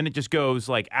 and then it just goes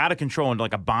like out of control into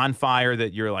like a bonfire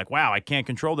that you're like, wow, I can't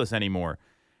control this anymore.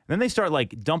 Then they start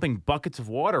like dumping buckets of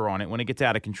water on it when it gets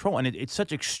out of control. And it's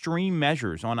such extreme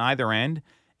measures on either end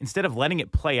instead of letting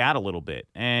it play out a little bit.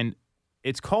 And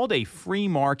it's called a free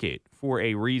market for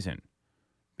a reason.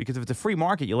 Because if it's a free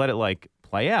market, you let it like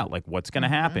play out, like what's going to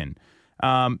happen.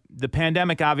 The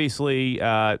pandemic, obviously,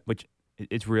 which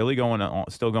it's really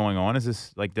still going on. Is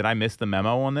this like, did I miss the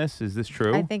memo on this? Is this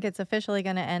true? I think it's officially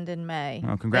going to end in May.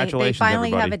 Oh, congratulations, They finally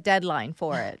everybody. have a deadline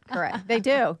for it. Correct. They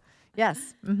do.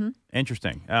 Yes. Mm-hmm.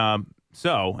 Interesting.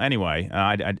 So anyway,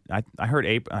 I heard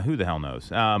April. Who the hell knows?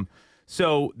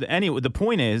 Anyway, the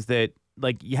point is that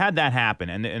like you had that happen,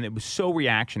 and it was so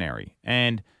reactionary.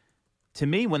 And to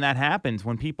me, when that happens,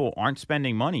 when people aren't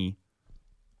spending money,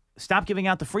 stop giving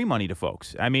out the free money to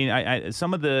folks. I mean,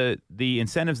 some of the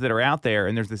incentives that are out there,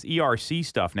 and there's this ERC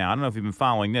stuff now. I don't know if you've been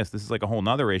following this. This is like a whole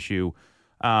nother issue.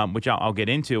 Which I'll get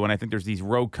into, and I think there's these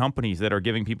rogue companies that are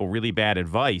giving people really bad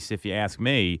advice. If you ask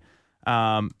me,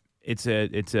 it's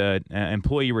a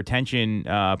employee retention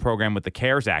program with the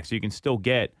CARES Act, so you can still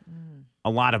get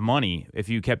a lot of money if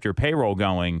you kept your payroll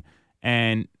going.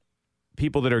 And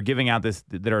people that are giving out this,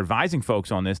 that are advising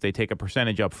folks on this, they take a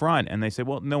percentage up front, and they say,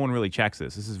 well, no one really checks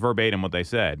this. This is verbatim what they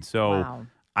said. So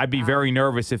I'd be very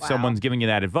nervous if someone's giving you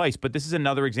that advice. But this is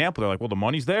another example. They're like, well, the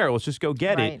money's there. Let's just go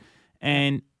get it.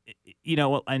 And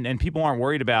and people aren't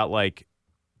worried about like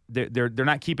they're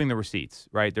not keeping the receipts,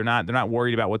 right? They're not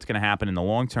worried about what's going to happen in the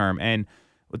long term. And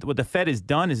what the Fed has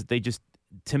done is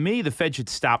to me, the Fed should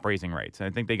stop raising rates. I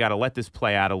think they got to let this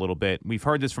play out a little bit. We've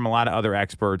heard this from a lot of other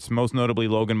experts, most notably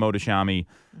Logan Mohtashami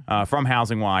from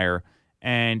Housing Wire,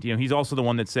 and he's also the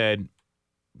one that said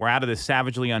we're out of this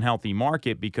savagely unhealthy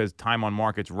market because time on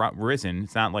market's risen.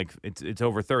 It's not like it's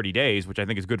over 30 days, which I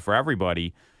think is good for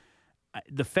everybody.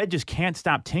 The Fed just can't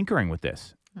stop tinkering with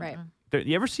this. Right.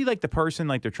 You ever see like the person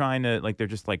like they're trying to like they're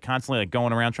just like constantly like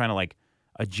going around trying to like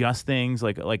adjust things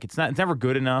like it's never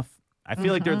good enough. I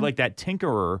feel like they're like that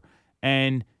tinkerer,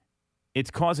 and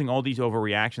it's causing all these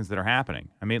overreactions that are happening.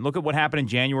 I mean, look at what happened in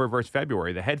January versus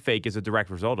February. The head fake is a direct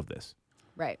result of this.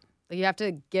 Right. You have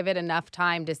to give it enough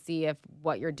time to see if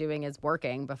what you're doing is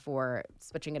working before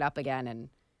switching it up again and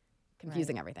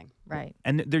confusing everything. Right.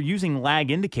 And they're using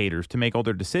lag indicators to make all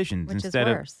their decisions Which instead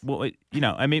is worse. of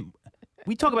well, I mean,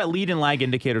 we talk about lead and lag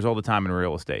indicators all the time in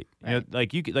real estate. Right.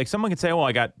 Like someone can say, "Oh,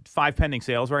 I got 5 pending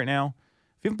sales right now."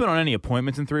 If you haven't been on any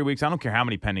appointments in 3 weeks, I don't care how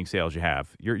many pending sales you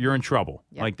have. You're in trouble.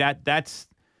 Yep. Like that's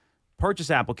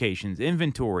purchase applications,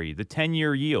 inventory, the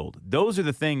 10-year yield. Those are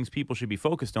the things people should be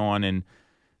focused on, and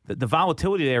the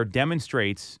volatility there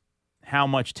demonstrates how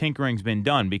much tinkering's been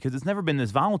done because it's never been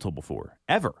this volatile before,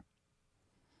 ever.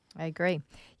 I agree.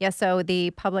 Yeah, so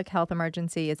the public health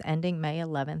emergency is ending May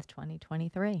 11th,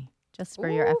 2023, just for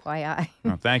your FYI.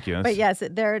 Oh, thank you. But yes,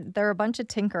 they're a bunch of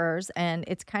tinkerers, and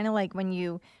it's kind of like when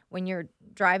you're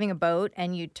driving a boat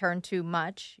and you turn too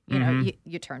much,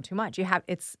 you turn too much.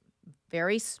 It's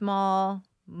very small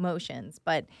motions,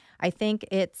 but I think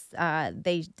it's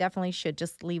they definitely should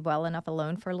just leave well enough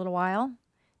alone for a little while,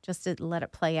 just to let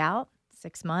it play out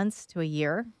 6 months to a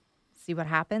year, see what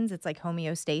happens. It's like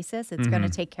homeostasis. It's going to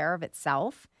take care of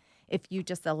itself if you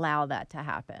just allow that to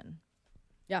happen.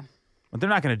 Yeah. But they're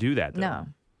not going to do that, though. No.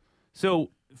 So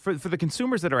for the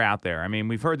consumers that are out there, I mean,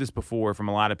 we've heard this before from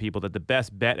a lot of people that the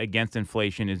best bet against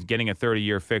inflation is getting a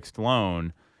 30-year fixed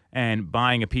loan. and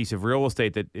buying a piece of real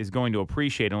estate that is going to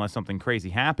appreciate unless something crazy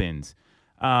happens.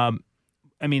 I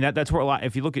mean, that's where a lot.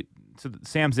 If you look at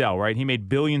Sam Zell, right? He made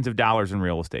billions of dollars in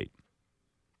real estate,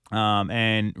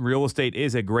 and real estate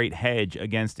is a great hedge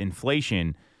against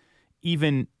inflation.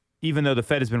 Even though the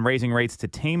Fed has been raising rates to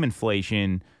tame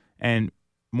inflation and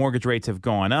mortgage rates have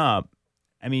gone up,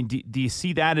 I mean, do you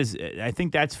see that as? I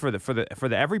think that's for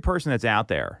the every person that's out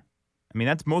there. I mean,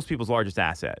 that's most people's largest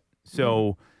asset.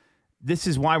 So this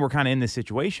is why we're kind of in this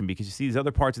situation, because you see these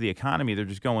other parts of the economy, they're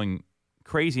just going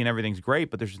crazy and everything's great,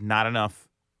 but there's just not enough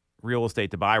real estate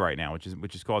to buy right now, which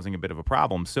is causing a bit of a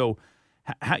problem. So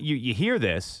you hear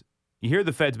this, you hear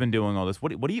the Fed's been doing all this. What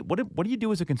do you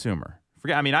do as a consumer?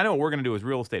 I mean, I know what we're going to do as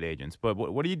real estate agents, but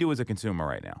what do you do as a consumer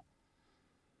right now?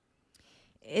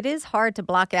 It is hard to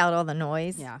block out all the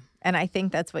noise. Yeah. And I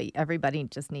think that's what everybody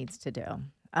just needs to do,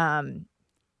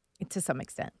 to some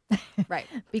extent. Right.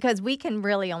 Because we can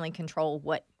really only control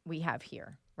what we have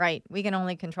here, right? We can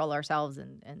only control ourselves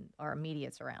and our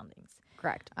immediate surroundings.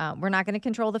 Correct. We're not going to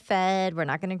control the Fed. We're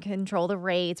not going to control the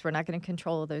rates. We're not going to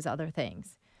control those other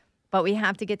things. But we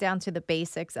have to get down to the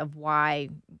basics of why,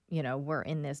 we're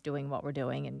in this doing what we're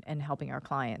doing and helping our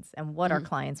clients and what our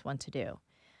clients want to do.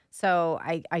 So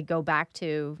I go back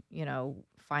to,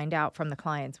 find out from the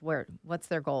clients what's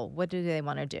their goal? What do they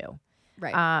want to do?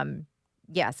 Right.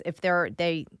 Yes, if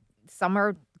some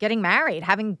are getting married,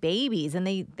 having babies, and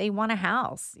they want a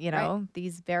house, Right.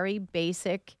 these very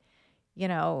basic,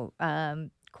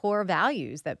 core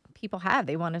values that people have.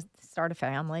 They want to start a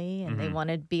family and they want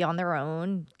to be on their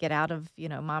own, get out of,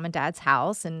 mom and dad's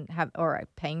house and or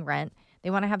paying rent. They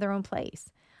want to have their own place.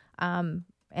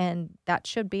 And that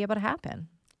should be able to happen.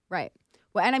 Right.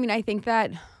 Well, and I mean, I think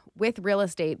that with real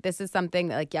estate, this is something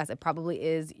that, yes, it probably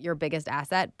is your biggest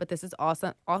asset, but this is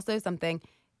also something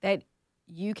that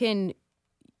you can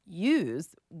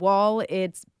use while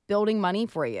it's building money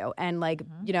for you. And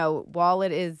while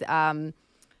it is,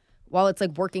 while it's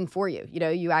like working for you,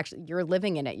 you're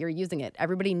living in it, you're using it.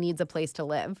 Everybody needs a place to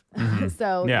live.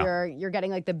 So you're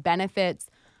getting like the benefits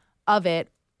of it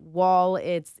while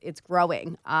it's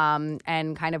growing,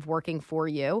 and kind of working for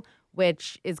you,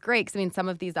 which is great. Cause I mean, some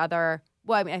of these other,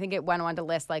 I think it went on to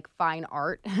list like fine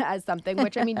art as something,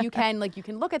 which I mean, you can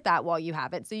look at that while you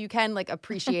have it. So you can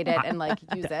appreciate it and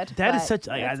use it. That is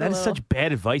such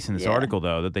bad advice in this article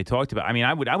though, that they talked about. I mean,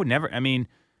 I would never, I mean,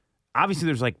 obviously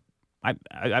there's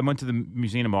I went to the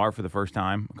Museum of Art for the first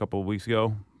time a couple of weeks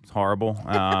ago. It's horrible.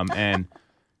 And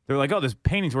they're like, oh, this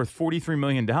painting's worth $43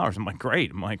 million. I'm like,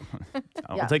 great. I'm like,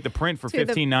 I'll take the print for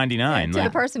 $15.99. To the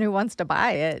person who wants to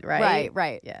buy it, right?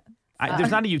 Right. Yeah.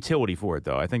 There's not a utility for it,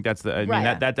 though. I think that's I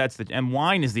mean, that's the, and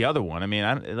wine is the other one. I mean,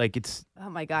 it's. Oh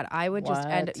my God, I would just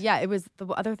end. Yeah, it was the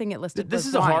other thing it listed. This was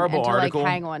is a wine, horrible and to, article.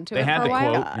 Hang on to they it had for the a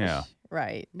while. quote. Yeah.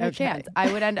 Right. No chance.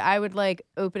 I would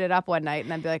open it up one night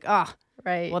and then be like, oh,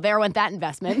 right. Well, there went that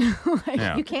investment.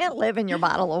 You can't live in your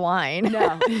bottle of wine.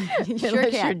 No, you sure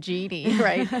unless can't. you're genie,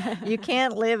 right? You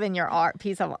can't live in your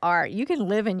piece of art. You can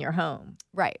live in your home.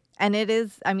 Right. And it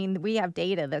is, I mean, we have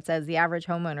data that says the average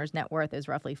homeowner's net worth is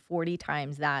roughly 40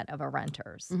 times that of a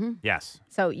renter's. Mm-hmm. Yes.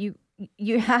 So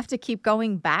you have to keep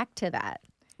going back to that.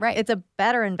 Right. It's a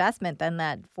better investment than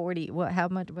that 40. How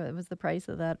much what was the price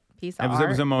of that piece of art? It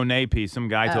was a Monet piece. Some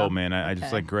guy told me, and I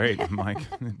just okay. great. I'm like,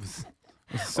 it was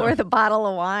so, or the bottle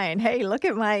of wine. Hey, look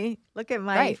at my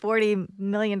Right. $40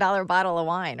 million bottle of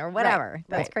wine or whatever. Right.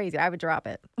 That's Right. crazy. I would drop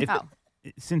it.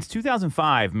 Since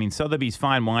 2005, I mean, Sotheby's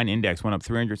Fine Wine Index went up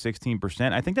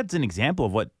 316%. I think that's an example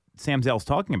of what Sam Zell's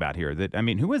talking about here. That I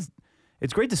mean,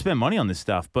 it's great to spend money on this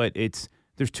stuff, but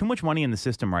there's too much money in the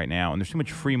system right now, and there's too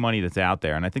much free money that's out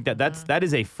there, and I think that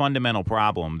is a fundamental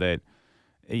problem that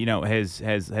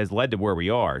has led to where we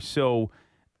are. So,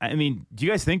 I mean, do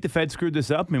you guys think the Fed screwed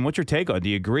this up? I mean, what's your take on it? Do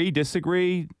you agree,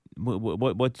 disagree?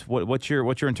 What's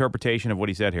your interpretation of what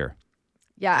he said here?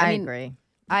 Yeah, I mean, agree.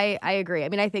 I agree. I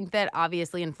mean, I think that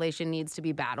obviously inflation needs to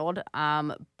be battled,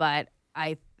 but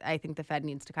I think the Fed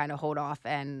needs to kind of hold off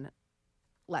and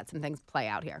let some things play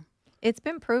out here. It's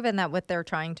been proven that what they're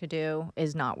trying to do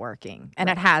is not working, and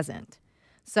it hasn't.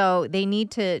 So they need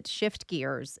to shift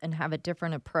gears and have a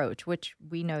different approach, which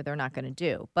we know they're not going to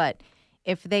do. But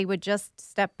if they would just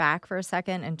step back for a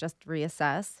second and just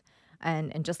reassess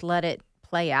and just let it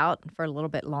play out for a little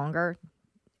bit longer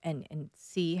and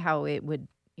see how it would,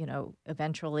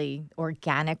 eventually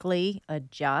organically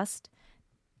adjust,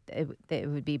 it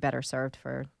would be better served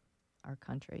for our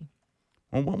country.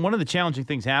 Well, one of the challenging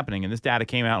things happening, and this data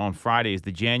came out on Friday, is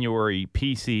the January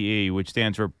PCE, which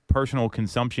stands for Personal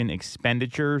Consumption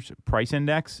Expenditures Price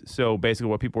Index. So basically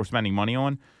what people are spending money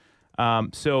on.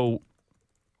 So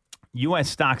U.S.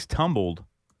 stocks tumbled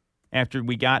after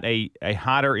we got a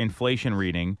hotter inflation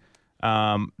reading.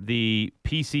 The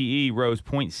PCE rose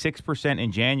 0.6%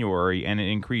 in January, and it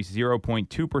increased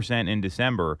 0.2% in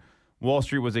December. Wall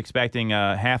Street was expecting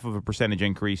a 0.5 percentage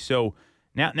increase. So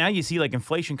now you see like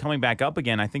inflation coming back up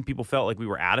again. I think people felt like we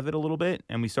were out of it a little bit,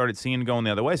 and we started seeing it going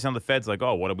the other way. So now the Fed's like,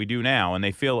 oh, what do we do now? And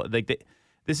they feel like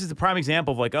this is the prime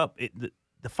example of like,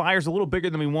 the fire's a little bigger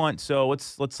than we want. So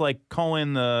let's like call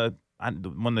in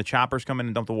when the choppers come in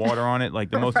and dump the water on it,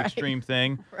 like the most extreme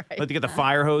thing. Right. Like to get the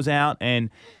fire hose out, and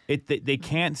they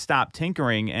can't stop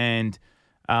tinkering. And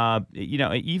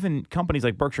even companies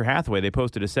like Berkshire Hathaway, they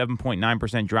posted a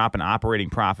 7.9% drop in operating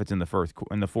profits in the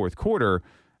fourth quarter.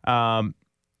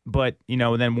 But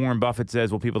then Warren Buffett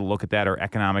says, well, people that look at that are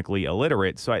economically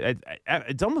illiterate. So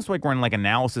it's almost like we're in like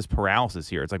analysis paralysis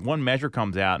here. It's like one measure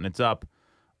comes out and it's up.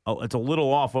 It's a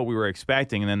little off what we were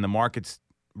expecting, and then the markets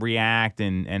react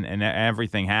and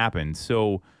everything happens.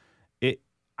 So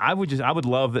I would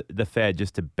love the Fed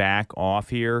just to back off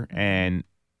here and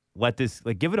let this,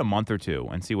 like, give it a month or two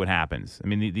and see what happens. I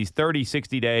mean, these 30,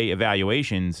 60-day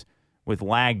evaluations with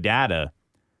lag data,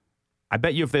 I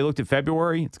bet you if they looked at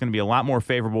February, it's going to be a lot more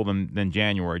favorable than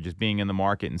January, just being in the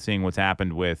market and seeing what's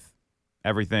happened with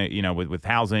everything, with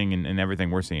housing and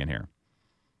everything we're seeing here.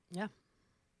 Yeah.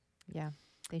 Yeah.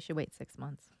 They should wait 6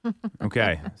 months.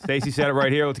 Okay. Stacey said it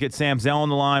right here. Let's get Sam Zell on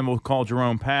the line. We'll call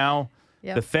Jerome Powell.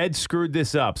 Yep. The Fed screwed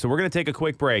this up. So we're going to take a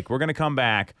quick break. We're going to come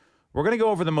back. We're going to go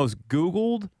over the most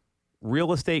Googled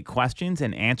real estate questions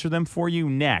and answer them for you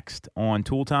next on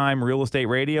Tool Time Real Estate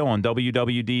Radio on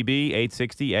WWDB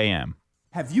 860 AM.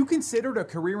 Have you considered a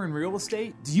career in real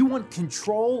estate? Do you want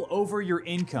control over your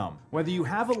income? Whether you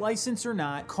have a license or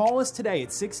not, call us today at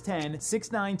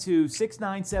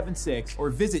 610-692-6976 or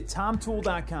visit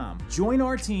TomTool.com. Join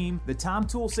our team, the Tom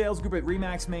Tool Sales Group at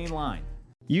RE/MAX Main Line.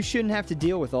 You shouldn't have to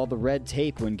deal with all the red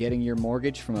tape when getting your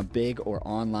mortgage from a big or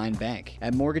online bank.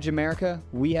 At Mortgage America,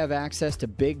 we have access to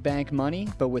big bank money,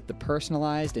 but with the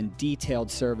personalized and detailed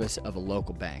service of a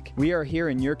local bank. We are here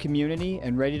in your community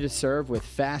and ready to serve with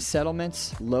fast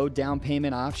settlements, low down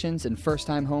payment options, and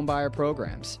first-time homebuyer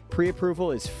programs.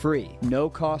 Pre-approval is free, no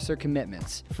costs or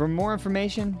commitments. For more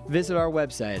information, visit our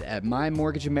website at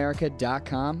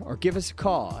mymortgageamerica.com or give us a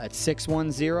call at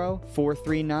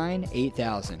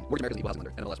 610-439-8000. Mortgage America's equal housing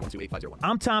lender, NMLS 128501.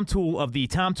 I'm Tom Tool of the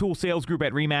Tom Tool Sales Group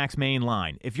at RE/MAX Main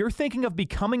Line. If you're thinking of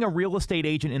becoming a real estate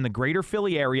agent in the greater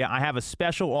Philly area, I have a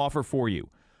special offer for you.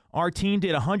 Our team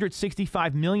did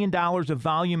 $165 million of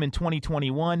volume in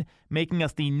 2021, making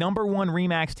us the #1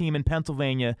 RE/MAX team in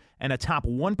Pennsylvania and a top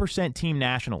 1% team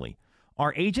nationally.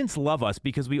 Our agents love us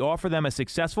because we offer them a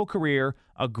successful career,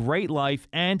 a great life,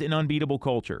 and an unbeatable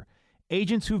culture.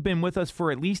 Agents who've been with us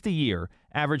for at least a year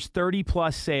average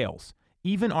 30-plus sales.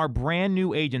 Even our brand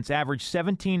new agents average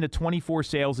 17 to 24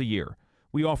 sales a year.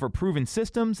 We offer proven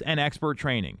systems and expert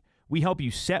training. We help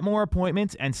you set more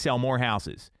appointments and sell more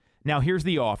houses. Now here's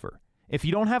the offer. If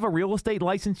you don't have a real estate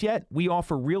license yet, we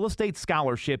offer real estate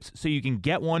scholarships so you can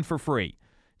get one for free.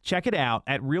 Check it out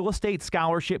at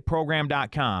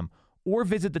realestatescholarshipprogram.com or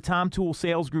visit the Tom Tool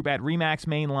Sales Group at RE/MAX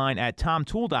Main Line at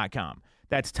tomtool.com.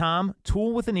 That's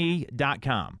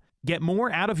tomtoolwithane.com. Get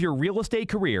more out of your real estate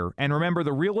career, and remember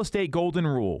the real estate golden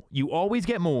rule. You always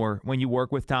get more when you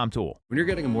work with Tom Tool. When you're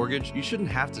getting a mortgage, you shouldn't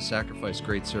have to sacrifice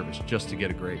great service just to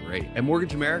get a great rate. At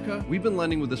Mortgage America, we've been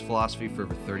lending with this philosophy for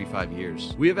over 35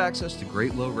 years. We have access to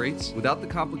great low rates without the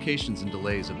complications and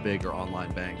delays of big or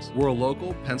online banks. We're a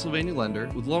local Pennsylvania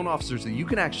lender with loan officers that you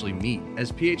can actually meet.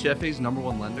 As PHFA's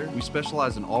 #1 lender, we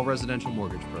specialize in all residential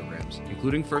mortgage programs,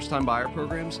 including first-time buyer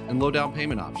programs and low down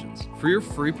payment options. For your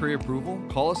free pre-approval,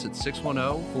 call us at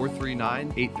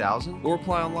 610-439-8000 or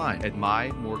apply online at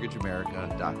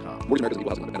mymortgageamerica.com. Mortgage America's equal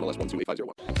housing lender, NMLS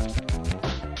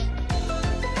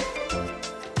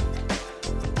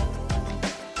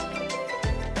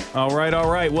 128501.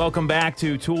 All right. Welcome back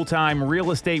to Tool Time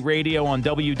Real Estate Radio on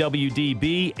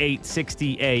WWDB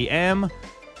 860 AM.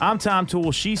 I'm Tom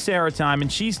Tool, she's Sarah Time,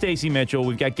 and she's Stacey Mitchell.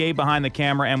 We've got Gabe behind the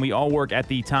camera, and we all work at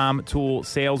the Tom Tool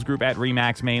Sales Group at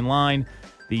RE/MAX Main Line,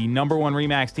 the #1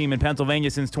 RE/MAX team in Pennsylvania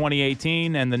since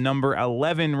 2018 and the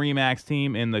 #11 RE/MAX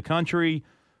team in the country.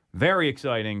 Very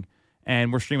exciting.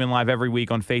 And we're streaming live every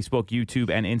week on Facebook, YouTube,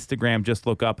 and Instagram. Just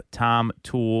look up Tom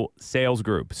Tool Sales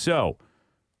Group. So,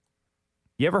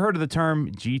 you ever heard of the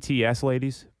term GTS,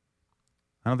 ladies?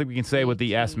 I don't think we can say what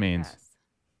the S means.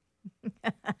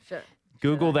 Sure.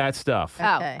 Google that stuff.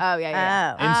 Okay. Oh,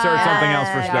 yeah. Insert something else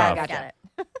for stuff. Got Got it.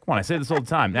 Come on, I say this all the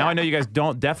time. Now I know you guys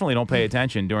definitely don't pay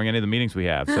attention during any of the meetings we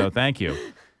have. So thank you.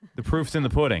 The proof's in the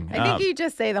pudding. I think you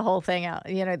just say the whole thing out,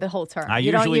 the whole term. I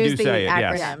you usually don't use do the say it,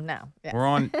 acronym. yes. No. Yeah. We're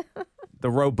on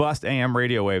robust AM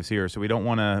radio waves here, so we don't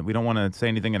want to say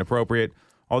anything inappropriate.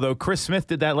 Although Chris Smith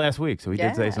did that last week, so he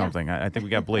did say something. I think we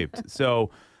got bleeped. So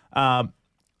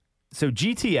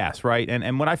GTS, right?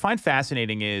 And what I find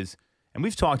fascinating is, and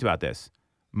we've talked about this,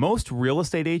 most real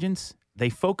estate agents, they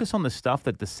focus on the stuff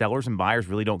that the sellers and buyers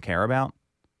really don't care about.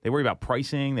 They worry about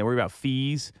pricing. They worry about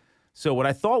fees. So what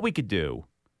I thought we could do,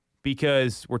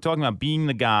 because we're talking about being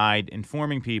the guide,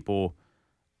 informing people,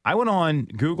 I went on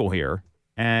Google here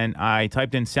and I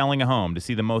typed in selling a home to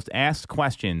see the most asked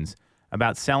questions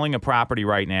about selling a property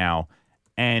right now.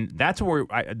 And that's where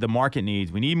the market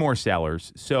needs. We need more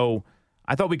sellers. So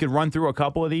I thought we could run through a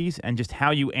couple of these and just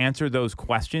how you answer those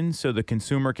questions so the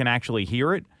consumer can actually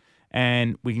hear it.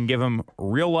 And we can give them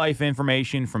real life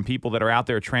information from people that are out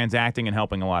there transacting and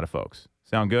helping a lot of folks.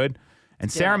 Sound good?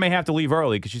 And Sarah may have to leave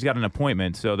early because she's got an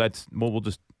appointment. So we'll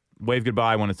just wave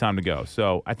goodbye when it's time to go.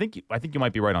 So I think you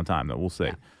might be right on time, though. We'll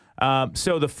see. Yeah.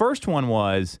 So the first one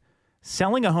was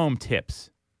selling a home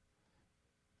tips.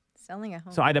 Selling a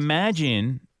home. So I'd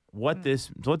imagine what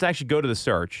this. So let's actually go to the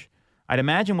search. I'd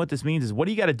imagine what this means is what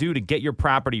do you got to do to get your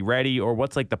property ready, or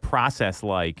what's like the process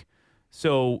like?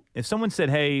 So if someone said,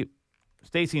 "Hey,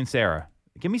 Stacy and Sarah,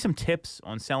 give me some tips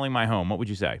on selling my home," what would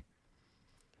you say?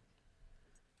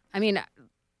 I mean,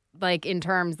 like in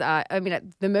terms, the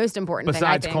most important thing,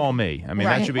 besides call me. I mean,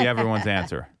 that should be everyone's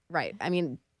answer. Right. I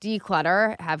mean,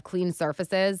 declutter, have clean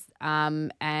surfaces,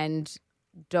 and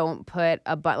don't put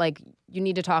you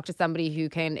need to talk to somebody who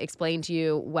can explain to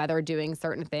you whether doing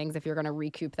certain things, if you're going to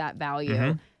recoup that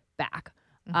value back.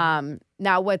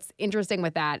 Now, what's interesting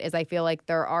with that is I feel like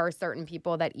there are certain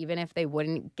people that even if they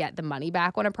wouldn't get the money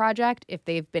back on a project, if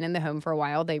they've been in the home for a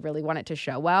while, they really want it to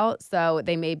show well. So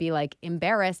they may be like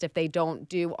embarrassed if they don't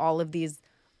do all of these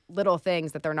little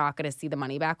things that they're not going to see the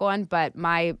money back on. But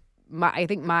I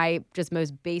think my just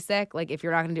most basic, like if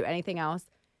you're not going to do anything else,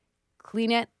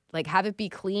 clean it, like have it be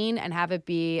clean and have it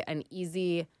be an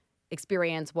easy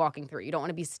experience walking through. You don't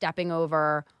want to be stepping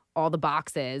over all the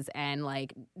boxes and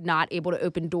like not able to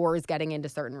open doors getting into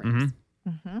certain rooms.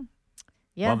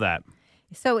 Yeah. Love that.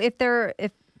 So if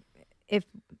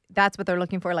that's what they're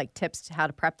looking for, like tips to how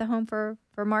to prep the home for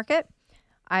market,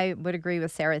 I would agree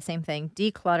with Sarah. Same thing.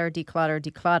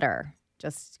 Declutter.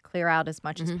 Just clear out as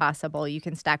much as possible. You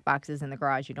can stack boxes in the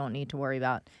garage. You don't need to worry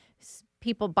about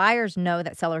buyers know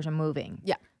that sellers are moving.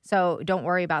 Yeah. So don't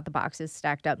worry about the boxes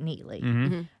stacked up neatly.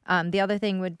 The other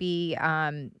thing would be,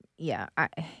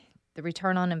 the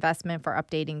return on investment for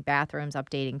updating bathrooms,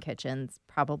 updating kitchens,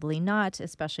 probably not,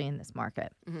 especially in this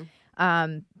market.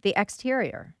 The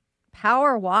exterior,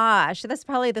 power wash. That's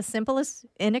probably the simplest,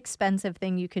 inexpensive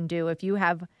thing you can do if you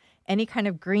have any kind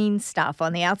of green stuff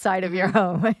on the outside of your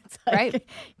home. It's like, right.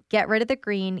 Get rid of the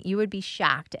green. You would be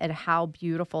shocked at how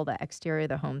beautiful the exterior of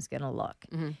the home's going to look.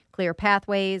 Clear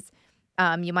pathways.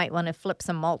 You might want to flip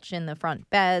some mulch in the front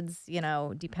beds,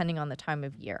 depending on the time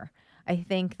of year. I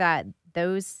think that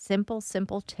those simple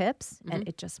tips, and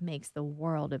it just makes the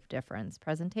world of difference.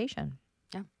 Presentation.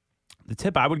 Yeah. The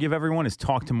tip I would give everyone is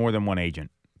talk to more than one agent,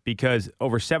 because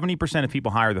over 70% of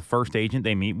people hire the first agent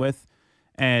they meet with.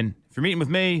 And if you're meeting with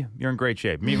me, you're in great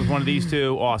shape. Meet with one of these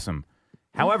two, awesome.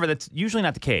 However, that's usually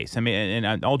not the case. I mean,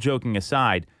 and all joking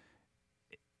aside,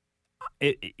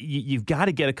 you've got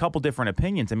to get a couple different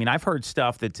opinions. I mean, I've heard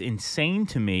stuff that's insane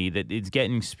to me that is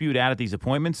getting spewed out at these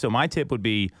appointments. So my tip would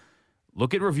be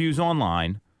look at reviews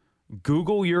online,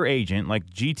 Google your agent, like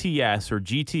GTS or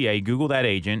GTA, Google that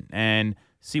agent, and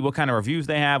see what kind of reviews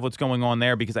they have, what's going on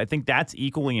there, because I think that's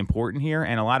equally important here.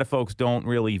 And a lot of folks don't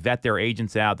really vet their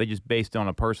agents out. They just based on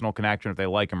a personal connection if they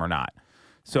like them or not.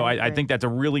 So I think that's a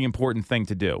really important thing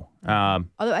to do.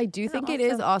 Although I do think it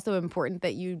is also important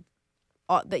that you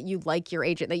like your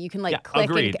agent, that you can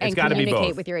click and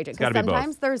communicate with your agent. Because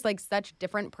sometimes there's like such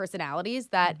different personalities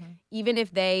that even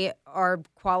if they are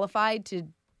qualified to,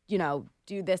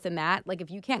 do this and that, like if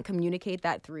you can't communicate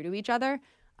that through to each other,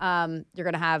 you're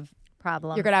going to have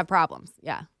problems. You're going to have problems.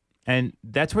 Yeah. And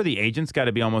that's where the agent's got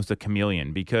to be almost a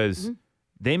chameleon, because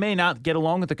they may not get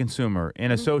along with the consumer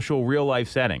in a social real life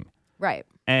setting. Right.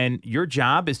 And your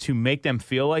job is to make them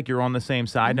feel like you're on the same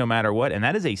side no matter what. And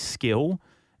that is a skill.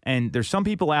 And there's some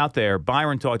people out there,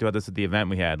 Byron talked about this at the event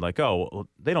we had, like, oh, well,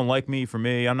 they don't like me for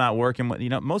me. I'm not working with,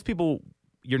 most people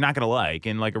you're not going to like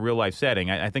in like a real life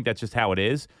setting. I think that's just how it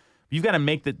is. You've got to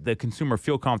make the consumer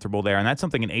feel comfortable there. And that's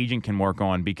something an agent can work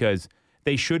on, because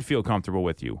they should feel comfortable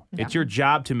with you. Yeah. It's your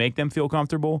job to make them feel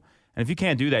comfortable. And if you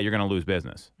can't do that, you're going to lose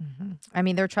business. I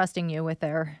mean, they're trusting you with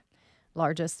their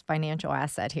largest financial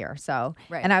asset here. So,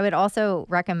 and I would also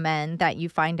recommend that you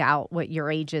find out what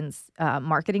your agent's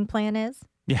marketing plan is.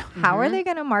 Yeah. How are they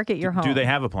going to market your home? Do they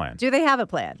have a plan? Do they have a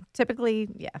plan? Typically,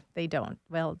 yeah, they don't.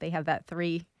 Well, they have that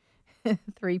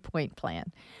 3-point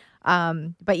plan.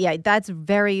 But yeah, that's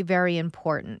very, very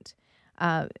important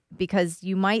because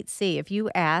you might see if you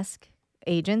ask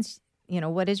agents,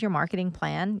 what is your marketing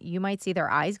plan? You might see their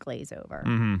eyes glaze over.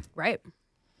 Mm-hmm. Right.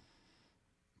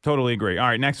 Totally agree. All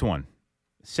right, next one.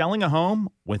 Selling a home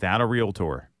without a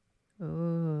realtor.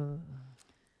 Ooh.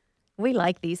 We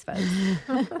like these folks.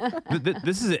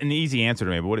 This is an easy answer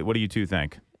to me, but what do you two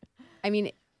think? I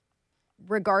mean,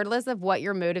 regardless of what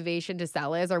your motivation to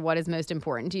sell is or what is most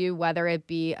important to you, whether it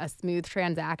be a smooth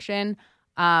transaction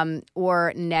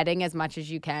or netting as much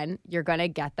as you can, you're going to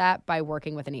get that by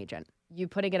working with an agent. You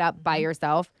putting it up by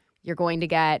yourself, you're going to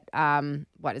get,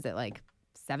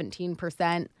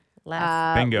 17%?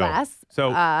 Less. Bingo. Less.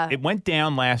 So it went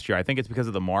down last year. I think it's because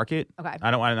of the market. Okay.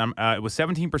 It was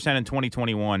 17% in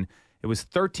 2021. It was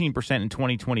 13% in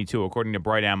 2022, according to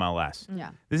Bright MLS. Yeah.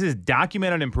 This is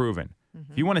documented and proven.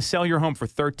 If you want to sell your home for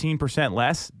 13%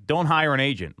 less, don't hire an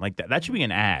agent. Like that should be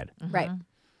an ad. Right.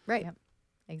 Right. Yep.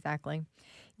 Exactly.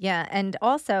 Yeah, and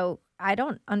also I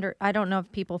don't know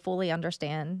if people fully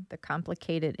understand the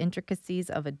complicated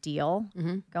intricacies of a deal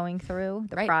going through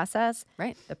the process.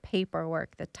 Right. The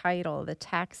paperwork, the title, the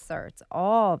tax certs,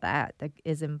 all that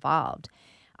is involved.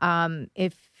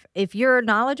 If you're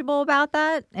knowledgeable about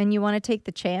that and you want to take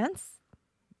the chance,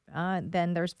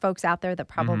 then there's folks out there that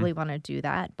probably want to do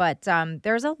that. But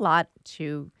there's a lot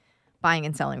to buying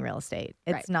and selling real estate.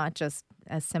 It's not just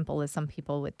as simple as some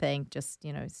people would think, just,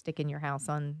 sticking your house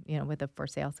on, with a for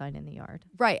sale sign in the yard.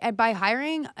 Right. And by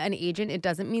hiring an agent, it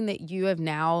doesn't mean that you have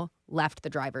now left the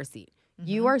driver's seat.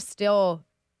 You're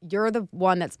the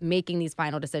one that's making these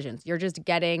final decisions. You're just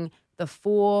getting the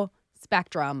full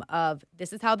spectrum of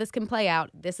this is how this can play out.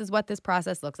 This is what this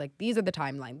process looks like. These are the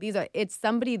timeline. It's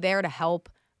somebody there to help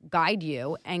guide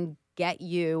you and get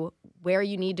you where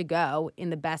you need to go in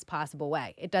the best possible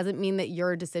way. It doesn't mean that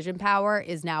your decision power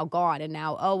is now gone and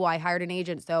now, I hired an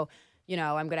agent, so,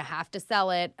 I'm going to have to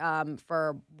sell it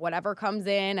for whatever comes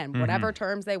in and whatever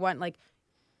terms they want. Like,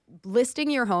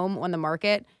 listing your home on the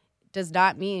market does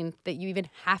not mean that you even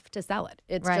have to sell it.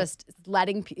 It's just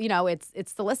letting,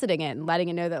 it's soliciting it and letting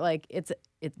it know that, like, it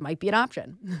might be an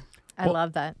option. I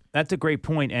love that. That's a great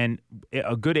point. And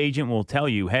a good agent will tell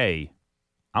you, hey,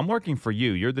 I'm working for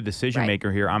you. You're the decision maker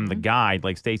here. I'm the guide,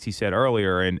 like Stacey said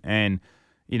earlier. And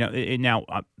now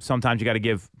sometimes you got to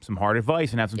give some hard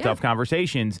advice and have some tough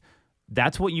conversations.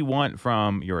 That's what you want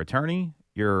from your attorney,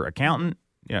 your accountant,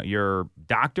 your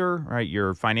doctor, right?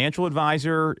 Your financial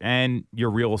advisor, and your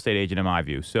real estate agent, in my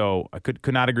view. So I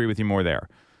could not agree with you more there.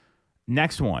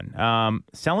 Next one,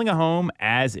 selling a home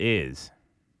as is.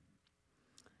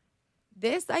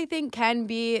 This, I think,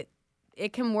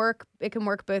 it can work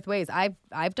both ways.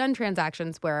 I've done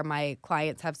transactions where my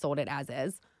clients have sold it as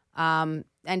is, and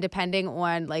depending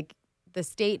on like the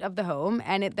state of the home,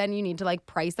 and then you need to like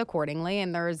price accordingly.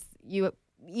 And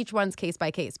each one's case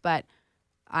by case, but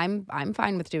I'm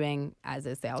fine with doing as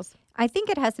is sales. I think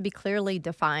it has to be clearly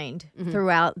defined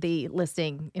throughout the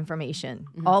listing information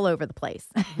all over the place.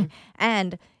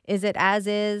 And is it as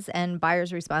is and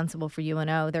buyer's responsible for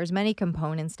U&O? There's many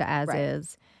components to as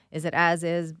is. Is it as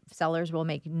is? Sellers will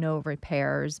make no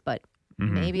repairs, but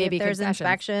maybe if there's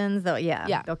inspections,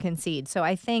 they'll concede. So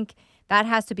I think that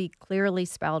has to be clearly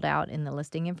spelled out in the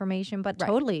listing information. But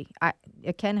totally,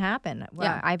 it can happen.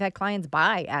 Well, I've had clients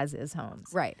buy as is homes.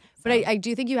 Right. So. But I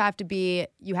do think you have to be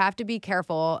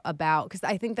careful about, because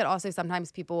I think that also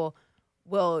sometimes people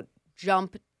will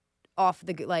jump off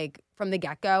from the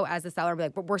get-go as a seller and be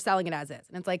like, we're selling it as is.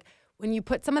 And it's like, when you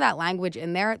put some of that language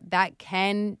in there, that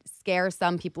can scare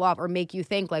some people off or make you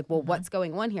think like, well, what's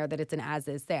going on here that it's an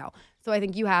as-is sale? So I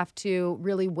think you have to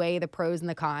really weigh the pros and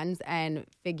the cons and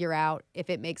figure out if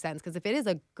it makes sense. Because if it is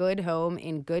a good home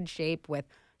in good shape with,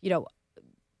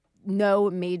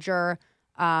 no major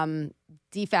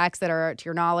defects that are to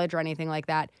your knowledge or anything like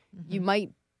that, you might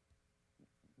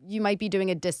be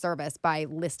doing a disservice by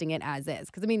listing it as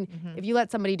is. Because, if you let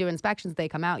somebody do inspections, they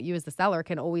come out, you as the seller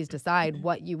can always decide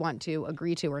what you want to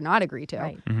agree to or not agree to.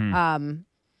 Right.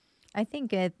 I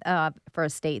think for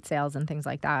estate sales and things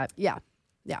like that. Yeah.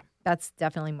 That's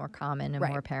definitely more common and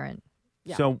more apparent.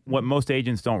 Yeah. So what most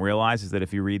agents don't realize is that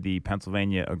if you read the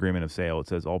Pennsylvania Agreement of Sale, it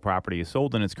says all property is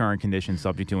sold in its current condition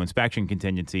subject to inspection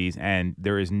contingencies, and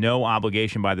there is no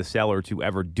obligation by the seller to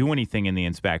ever do anything in the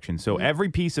inspection. So every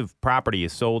piece of property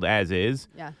is sold as is.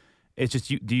 Yeah. It's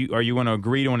just, are you going to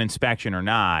agree to an inspection or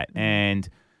not? And,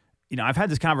 I've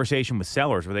had this conversation with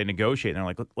sellers where they negotiate, and they're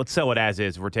like, let's sell it as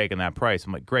is if we're taking that price.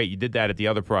 I'm like, great, you did that at the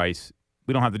other price.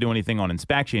 We don't have to do anything on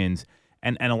inspections.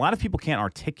 And a lot of people can't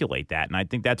articulate that, and I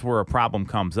think that's where a problem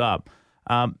comes up.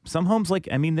 Some homes,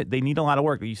 they need a lot of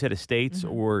work. You said estates,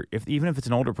 or even if it's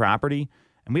an older property,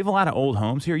 and we have a lot of old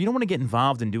homes here. You don't want to get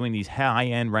involved in doing these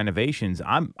high-end renovations.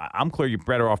 I'm clear you're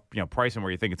better off pricing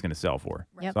where you think it's going to sell for.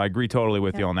 Yep. So I agree totally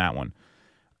with you on that one.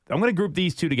 I'm going to group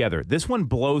these two together. This one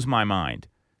blows my mind.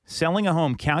 Selling a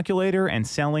home calculator and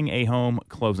selling a home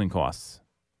closing costs.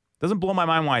 Doesn't blow my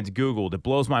mind why it's Googled. It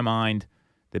blows my mind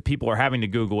that people are having to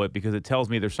Google it because it tells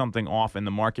me there's something off in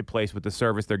the marketplace with the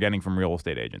service they're getting from real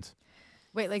estate agents.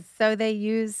 Wait,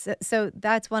 So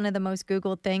that's one of the most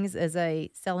Googled things is a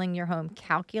selling your home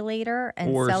calculator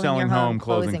and or selling your home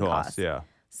closing costs. Yeah.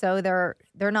 So they're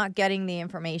not getting the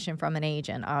information from an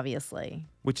agent, obviously.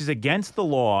 Which is against the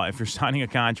law if you're signing a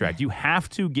contract. You have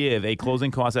to give a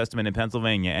closing cost estimate in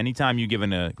Pennsylvania anytime you give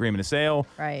an agreement of sale.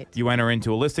 Right. You enter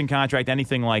into a listing contract,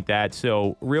 anything like that.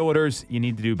 So realtors, you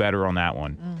need to do better on that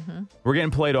one. Mm-hmm. We're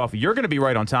getting played off. You're going to be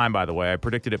right on time, by the way. I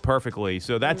predicted it perfectly.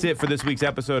 So that's it for this week's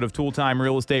episode of Tool Time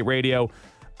Real Estate Radio.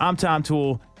 I'm Tom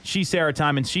Toole. She's Sarah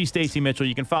Timon. She's Stacey Mitchell.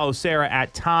 You can follow Sarah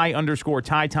at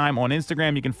Ty_TyTime on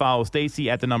Instagram. You can follow Stacey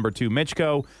at _2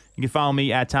 Mitchko. You can follow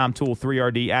me at Tom Toole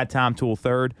 3RD at Tom Toole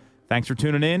 3rd. Thanks for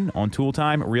tuning in on Tool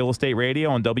Time Real Estate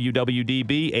Radio on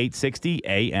WWDB 860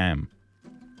 AM.